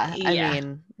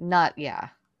mean, not,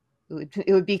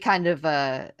 It would be kind of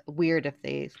weird if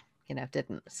they,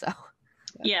 didn't. So.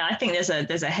 Yeah, I think there's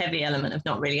a heavy element of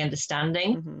not really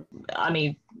understanding. I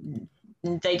mean,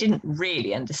 they didn't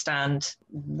really understand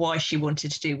why she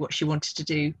wanted to do what she wanted to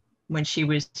do when she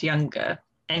was younger.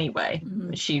 Anyway,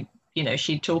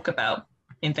 she'd talk about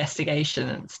investigation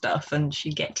and stuff, and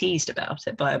she'd get teased about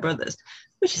it by her brothers,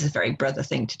 which is a very brother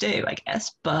thing to do, I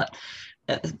guess. But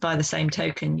by the same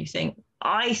token,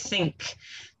 I think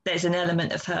there's an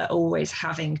element of her always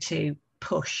having to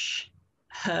push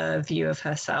her view of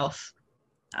herself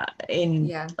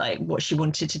in like what she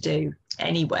wanted to do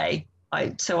anyway,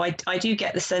 I do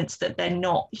get the sense that they're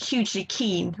not hugely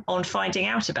keen on finding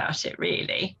out about it,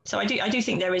 really. So I do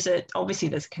think there's a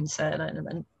concern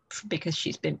element because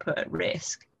she's been put at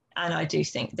risk. And I do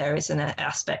think there is an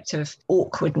aspect of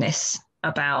awkwardness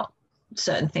about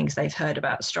certain things they've heard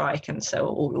about strike and so,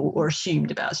 or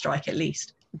assumed about strike at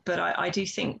least. But I do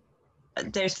think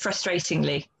there's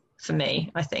frustratingly, for me,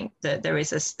 I think that there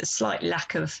is a slight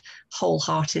lack of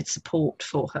wholehearted support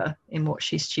for her in what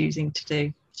she's choosing to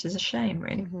do, which is a shame,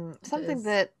 really. Mm-hmm. Something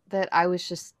that I was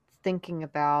just thinking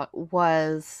about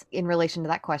was in relation to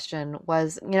that question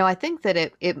was, I think that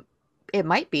it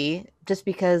might be just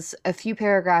because a few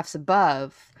paragraphs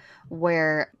above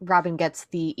where Robin gets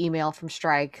the email from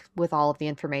Strike with all of the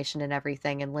information and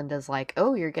everything, and Linda's like,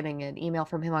 oh, you're getting an email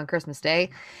from him on Christmas Day.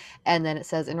 And then it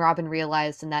says, and Robin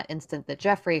realized in that instant that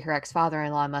Jeffrey, her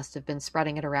ex-father-in-law, must have been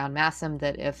spreading it around Massam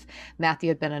that if Matthew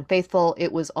had been unfaithful,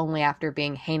 it was only after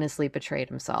being heinously betrayed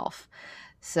himself.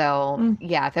 So,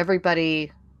 yeah, if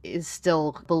everybody is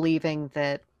still believing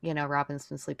that, Robin's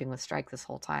been sleeping with Strike this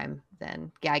whole time,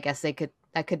 then, yeah, I guess that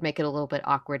could make it a little bit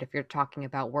awkward if you're talking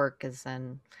about work, because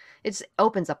then it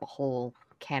opens up a whole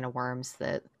can of worms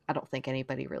that I don't think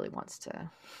anybody really wants to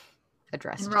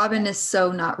address. And Robin is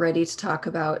so not ready to talk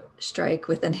about Strike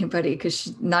with anybody because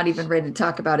she's not even ready to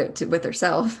talk about it with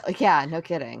herself. Yeah, no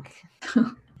kidding.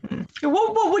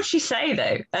 What would she say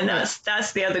though? And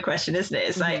that's the other question, isn't it?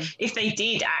 It's like, if they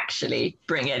did actually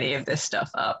bring any of this stuff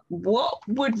up, what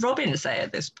would Robin say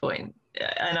at this point?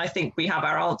 And I think we have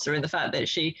our answer in the fact that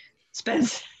she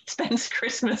spends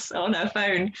Christmas on her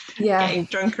phone, getting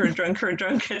drunker and drunker and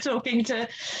drunker, talking to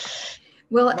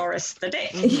Morris the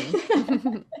Dick.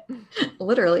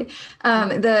 Literally.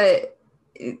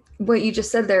 What you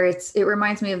just said there, it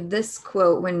reminds me of this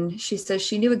quote when she says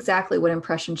she knew exactly what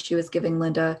impression she was giving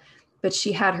Linda, but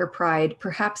she had her pride.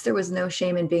 Perhaps there was no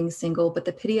shame in being single, but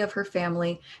the pity of her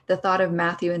family, the thought of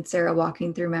Matthew and Sarah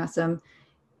walking through Massam,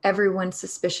 everyone's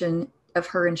suspicion of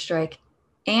her and Strike,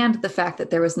 and the fact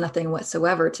that there was nothing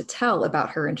whatsoever to tell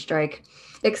about her and Strike,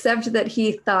 except that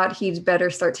he thought he'd better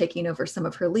start taking over some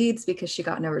of her leads because she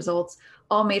got no results,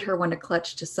 all made her want to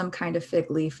clutch to some kind of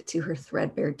fig leaf to her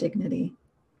threadbare dignity.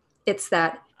 It's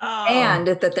that, and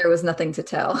that there was nothing to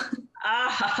tell.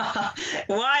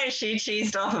 Why is she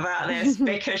cheesed off about this?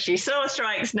 Because she saw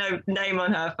Strike's name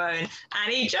on her phone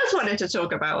and he just wanted to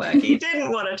talk about work. He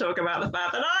didn't want to talk about the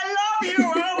fact that I love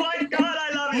you. Oh my God,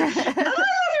 I love you. And I love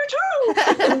you too.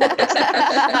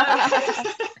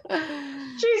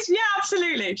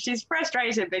 Absolutely. She's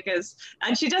frustrated because,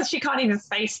 and she can't even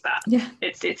face that. Yeah.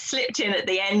 It's slipped in at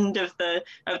the end of the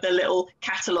little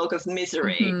catalogue of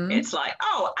misery. It's like,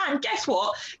 oh, and guess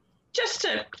what? Just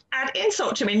to add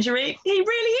insult to injury, he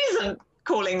really isn't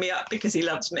calling me up because he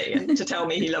loves me and to tell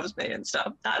me he loves me and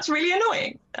stuff. That's really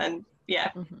annoying. And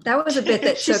yeah. That was a bit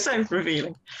that she's so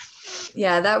revealing.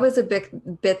 Yeah, that was a bit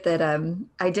that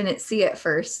I didn't see at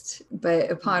first, but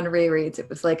upon rereads, it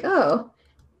was like, oh,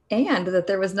 and that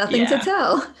there was nothing to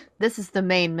tell. This is the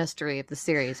main mystery of the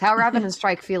series. How Robin and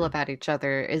Strike feel about each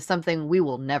other is something we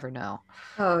will never know.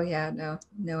 Oh yeah,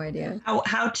 no idea.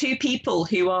 How two people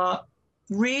who are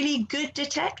really good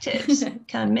detectives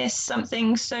can miss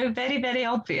something so very, very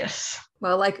obvious.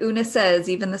 Well, like Una says,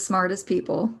 even the smartest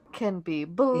people can be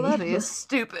bloody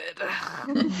stupid.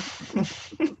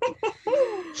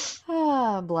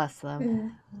 Bless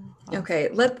them. Okay,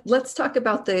 let's talk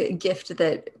about the gift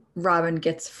that Robin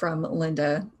gets from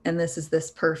Linda, and this is this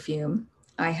perfume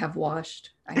I have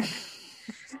washed.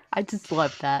 I just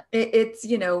love that. It's,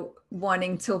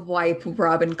 wanting to wipe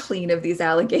Robin clean of these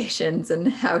allegations and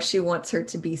how she wants her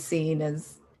to be seen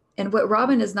as, and what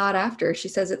Robin is not after. She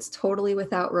says it's totally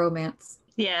without romance.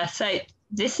 Yeah, so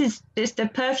the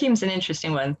perfume's an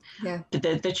interesting one. Yeah.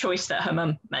 The choice that her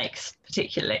mum makes,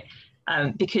 particularly,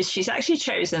 because she's actually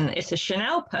chosen, it's a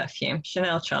Chanel perfume,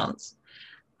 Chanel Chance.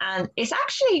 And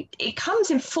it comes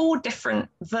in 4 different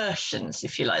versions,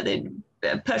 if you like.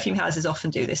 The perfume houses often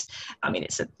do this. I mean,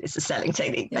 it's a selling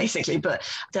technique, basically, but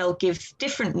they'll give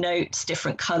different notes,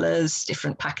 different colors,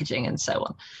 different packaging, and so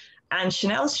on. And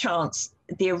Chanel's Chance,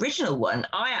 the original one,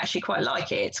 I actually quite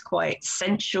like it. It's quite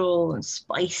sensual and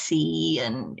spicy,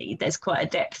 and there's quite a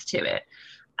depth to it.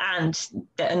 And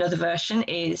another version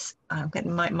is, I'm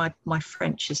getting my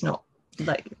French is not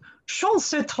like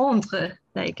Chance tendre.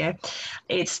 There you go.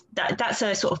 That's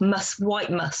a sort of white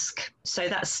musk. So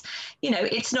that's,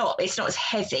 it's not as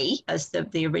heavy as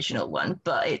the original one,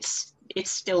 but it's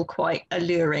still quite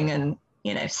alluring and,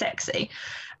 sexy.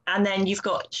 And then you've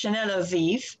got Chanel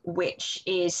Vive, which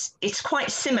it's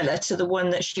quite similar to the one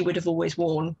that she would have always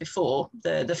worn before,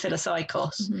 the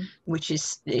Philocycos, which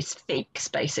it's figs,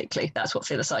 basically. That's what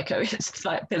Philocyco is. It's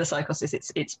like Philocycos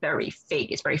is it's very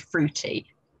fig, it's very fruity.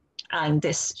 And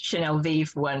this Chanel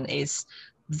Vive one is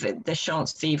the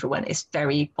Chance Vivre one is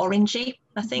very orangey,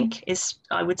 I think, is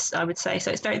I would say.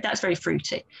 So that's very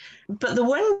fruity. But the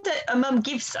one that a mum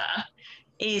gives her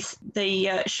is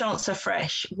the Chance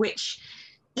Fresh, which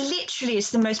literally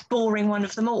is the most boring one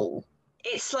of them all.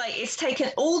 It's like it's taken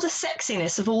all the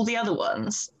sexiness of all the other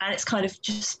ones and it's kind of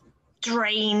just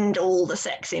drained all the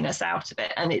sexiness out of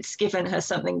it, and it's given her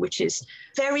something which is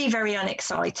very, very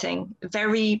unexciting,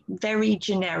 very, very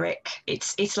generic.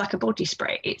 It's like a body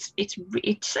spray. It's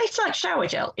like shower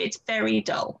gel. It's very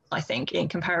dull, I think, in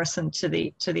comparison to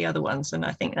the other ones, and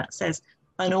I think that says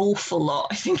an awful lot,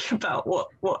 I think, about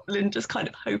what Linda's kind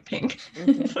of hoping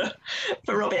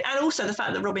for Robin. And also the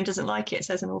fact that Robin doesn't like it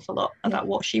says an awful lot about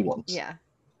what she wants. Yeah.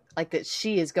 Like that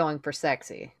she is going for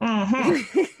sexy.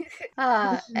 Mm-hmm.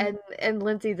 And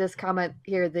Lindsay, this comment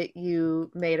here that you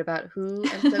made about who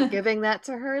ends up giving that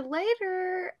to her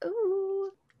later.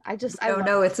 Ooh. I don't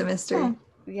know. It's a mystery.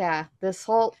 Yeah. This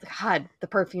whole, God, the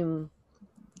perfume.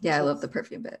 Yeah, I love the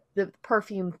perfume bit. The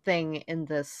perfume thing in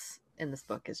this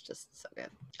book is just so good.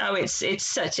 Oh, it's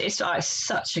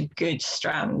such a good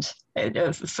strand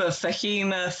for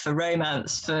humor, for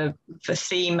romance, for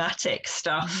thematic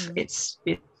stuff. It's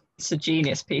a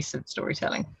genius piece of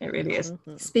storytelling. It really is.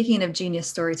 Speaking of genius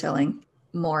storytelling,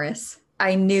 Morris.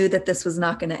 I knew that this was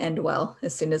not going to end well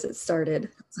as soon as it started.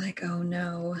 It's like, oh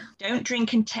no. Don't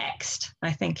drink and text,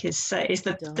 I think is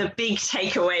the big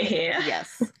takeaway here.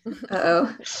 Yes.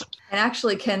 Uh-oh. And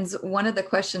actually, Ken's, one of the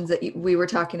questions that we were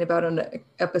talking about on an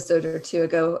episode or two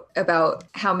ago about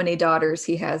how many daughters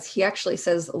he has, he actually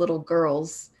says little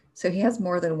girls. So he has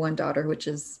more than one daughter, which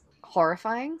is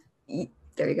horrifying.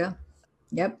 There you go.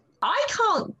 Yep. I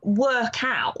can't work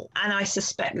out, and I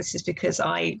suspect this is because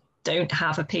I don't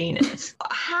have a penis,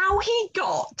 how he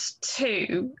got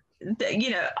to,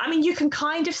 I mean, you can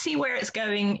kind of see where it's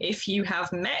going if you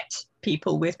have met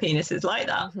people with penises like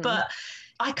that, but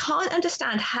I can't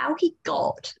understand how he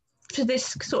got to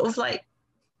this sort of like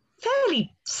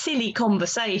fairly silly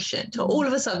conversation to all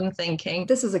of a sudden thinking,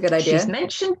 this is a good idea. She's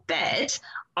mentioned bed,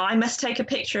 I must take a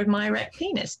picture of my erect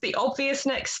penis. The obvious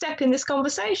next step in this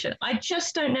conversation. I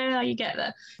just don't know how you get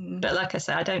there. But like I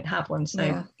said, I don't have one. So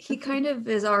yeah. He kind of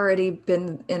has already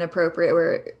been inappropriate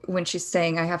where when she's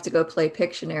saying, I have to go play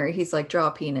Pictionary, he's like, draw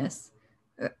a penis.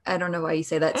 I don't know why you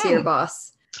say that to your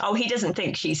boss. Oh, he doesn't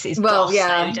think she's his boss,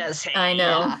 though, does he? I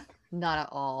know. Yeah, not at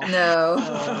all.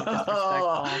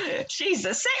 No. She's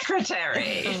the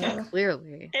secretary.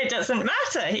 Clearly. It doesn't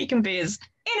matter. He can be as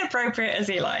inappropriate as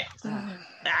he likes.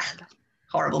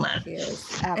 Horrible man. He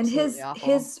is. And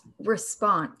his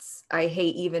response I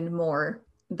hate even more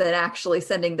than actually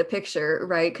sending the picture,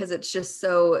 right? Because it's just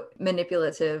so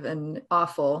manipulative and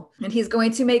awful. And he's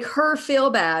going to make her feel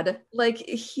bad. Like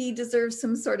he deserves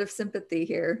some sort of sympathy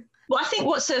here. Well, I think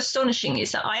what's so astonishing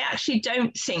is that I actually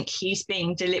don't think he's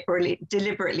being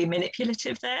deliberately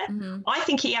manipulative there. I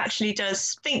think he actually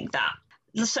does think that.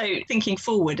 So thinking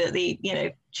forward at the,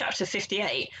 chapter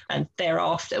 58 and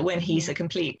thereafter, when he's a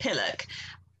complete pillock,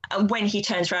 and when he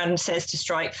turns around and says to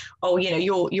Strike, oh,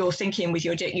 you're thinking with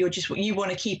your dick, you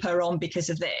want to keep her on because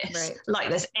of this, right. Like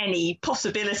there's any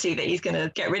possibility that he's going to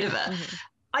get rid of her.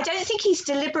 I don't think he's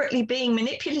deliberately being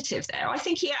manipulative there. I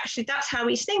think that's how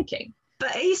he's thinking.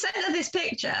 But he sent her this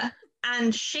picture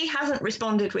and she hasn't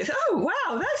responded with, oh,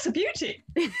 wow, that's a beauty.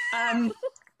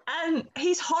 And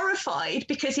he's horrified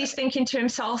because he's thinking to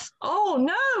himself, oh,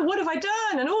 no, what have I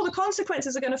done? And all the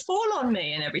consequences are going to fall on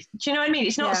me and everything. Do you know what I mean?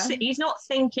 He's not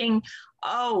thinking,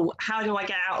 oh, how do I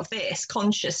get out of this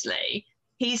consciously?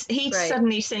 He's right.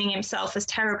 Suddenly seeing himself as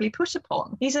terribly put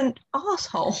upon. He's an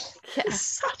asshole. Yeah. He's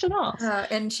such an ass.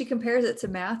 And she compares it to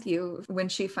Matthew when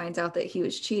she finds out that he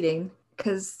was cheating.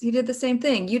 Because he did the same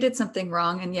thing. You did something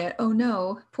wrong, and yet, oh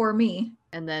no, poor me.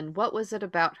 And then what was it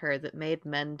about her that made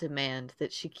men demand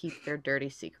that she keep their dirty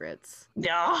secrets?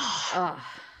 Yeah. Oh,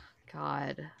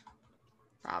 God.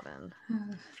 Robin.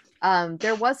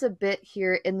 There was a bit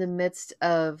here in the midst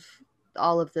of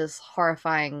all of this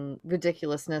horrifying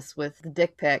ridiculousness with the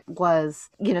dick pic was,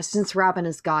 since Robin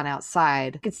has gone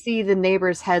outside, you could see the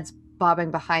neighbors' heads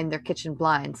bobbing behind their kitchen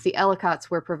blinds. The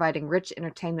Ellicotts were providing rich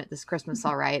entertainment this Christmas,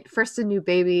 all right. First a new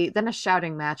baby, then a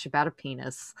shouting match about a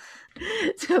penis.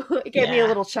 So it gave me a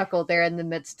little chuckle there in the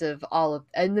midst of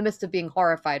being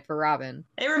horrified for Robin.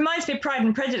 It reminds me of Pride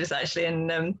and Prejudice, actually, and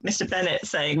Mr. Bennet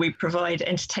saying we provide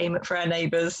entertainment for our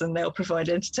neighbours and they'll provide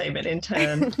entertainment in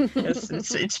turn.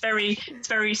 it's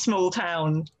very small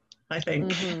town, I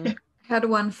think. I had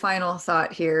one final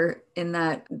thought here in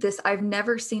that I've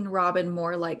never seen Robin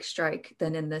more like Strike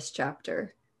than in this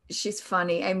chapter. She's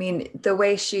funny. I mean, the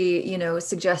way she,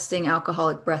 suggesting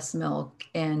alcoholic breast milk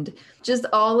and just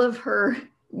all of her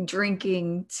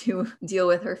drinking to deal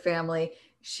with her family,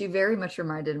 she very much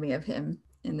reminded me of him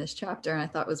in this chapter, and I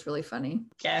thought was really funny.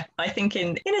 Yeah, I think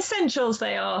in essentials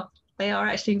they are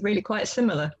actually really quite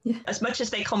similar. Yeah. As much as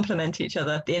they complement each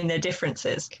other in their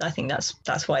differences, I think that's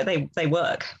why they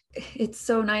work. It's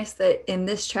so nice that in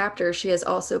this chapter she has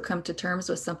also come to terms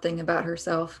with something about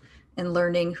herself and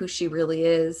learning who she really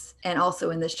is. And also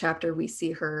in this chapter we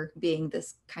see her being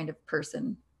this kind of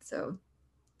person. So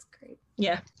it's great.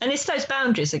 Yeah, and it's those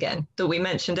boundaries again that we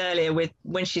mentioned earlier with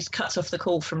when she's cut off the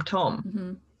call from Tom.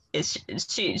 Mm-hmm. It's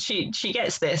she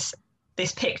gets this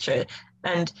picture,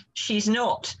 and she's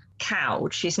not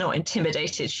cowed, she's not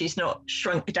intimidated, she's not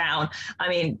shrunk down. I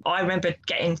mean, I remember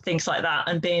getting things like that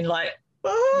and being like,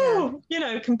 oh,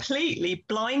 completely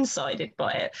blindsided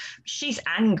by it. She's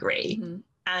angry. Mm-hmm.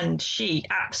 And she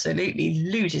absolutely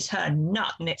loses her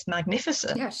nut, and it's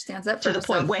magnificent. Yeah, she stands up for herself.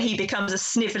 The point where he becomes a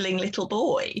sniveling little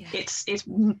boy. Yeah. It's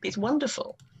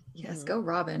wonderful. Yes, go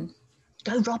Robin.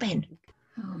 Go Robin.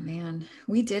 Oh man,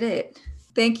 we did it.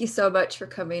 Thank you so much for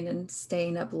coming and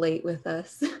staying up late with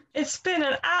us. It's been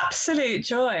an absolute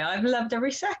joy. I've loved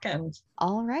every second.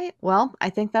 All right. Well, I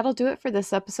think that'll do it for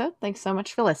this episode. Thanks so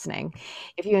much for listening.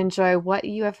 If you enjoy what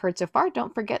you have heard so far,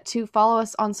 don't forget to follow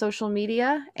us on social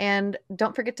media, and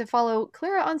don't forget to follow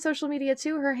Clara on social media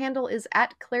too. Her handle is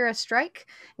 @ClaraStrike,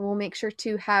 and we'll make sure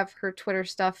to have her Twitter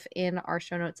stuff in our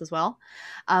show notes as well.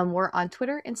 We're on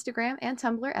Twitter, Instagram, and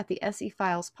Tumblr at the SE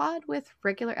Files Pod with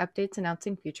regular updates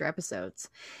announcing future episodes.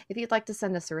 If you'd like to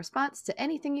send us a response to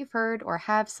anything you've heard or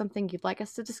have something you'd like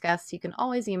us to discuss, you can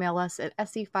always email us at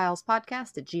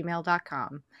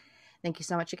sefilespodcast@gmail.com. Thank you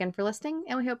so much again for listening,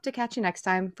 and we hope to catch you next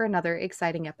time for another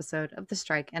exciting episode of the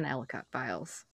Strike and Ellicott Files.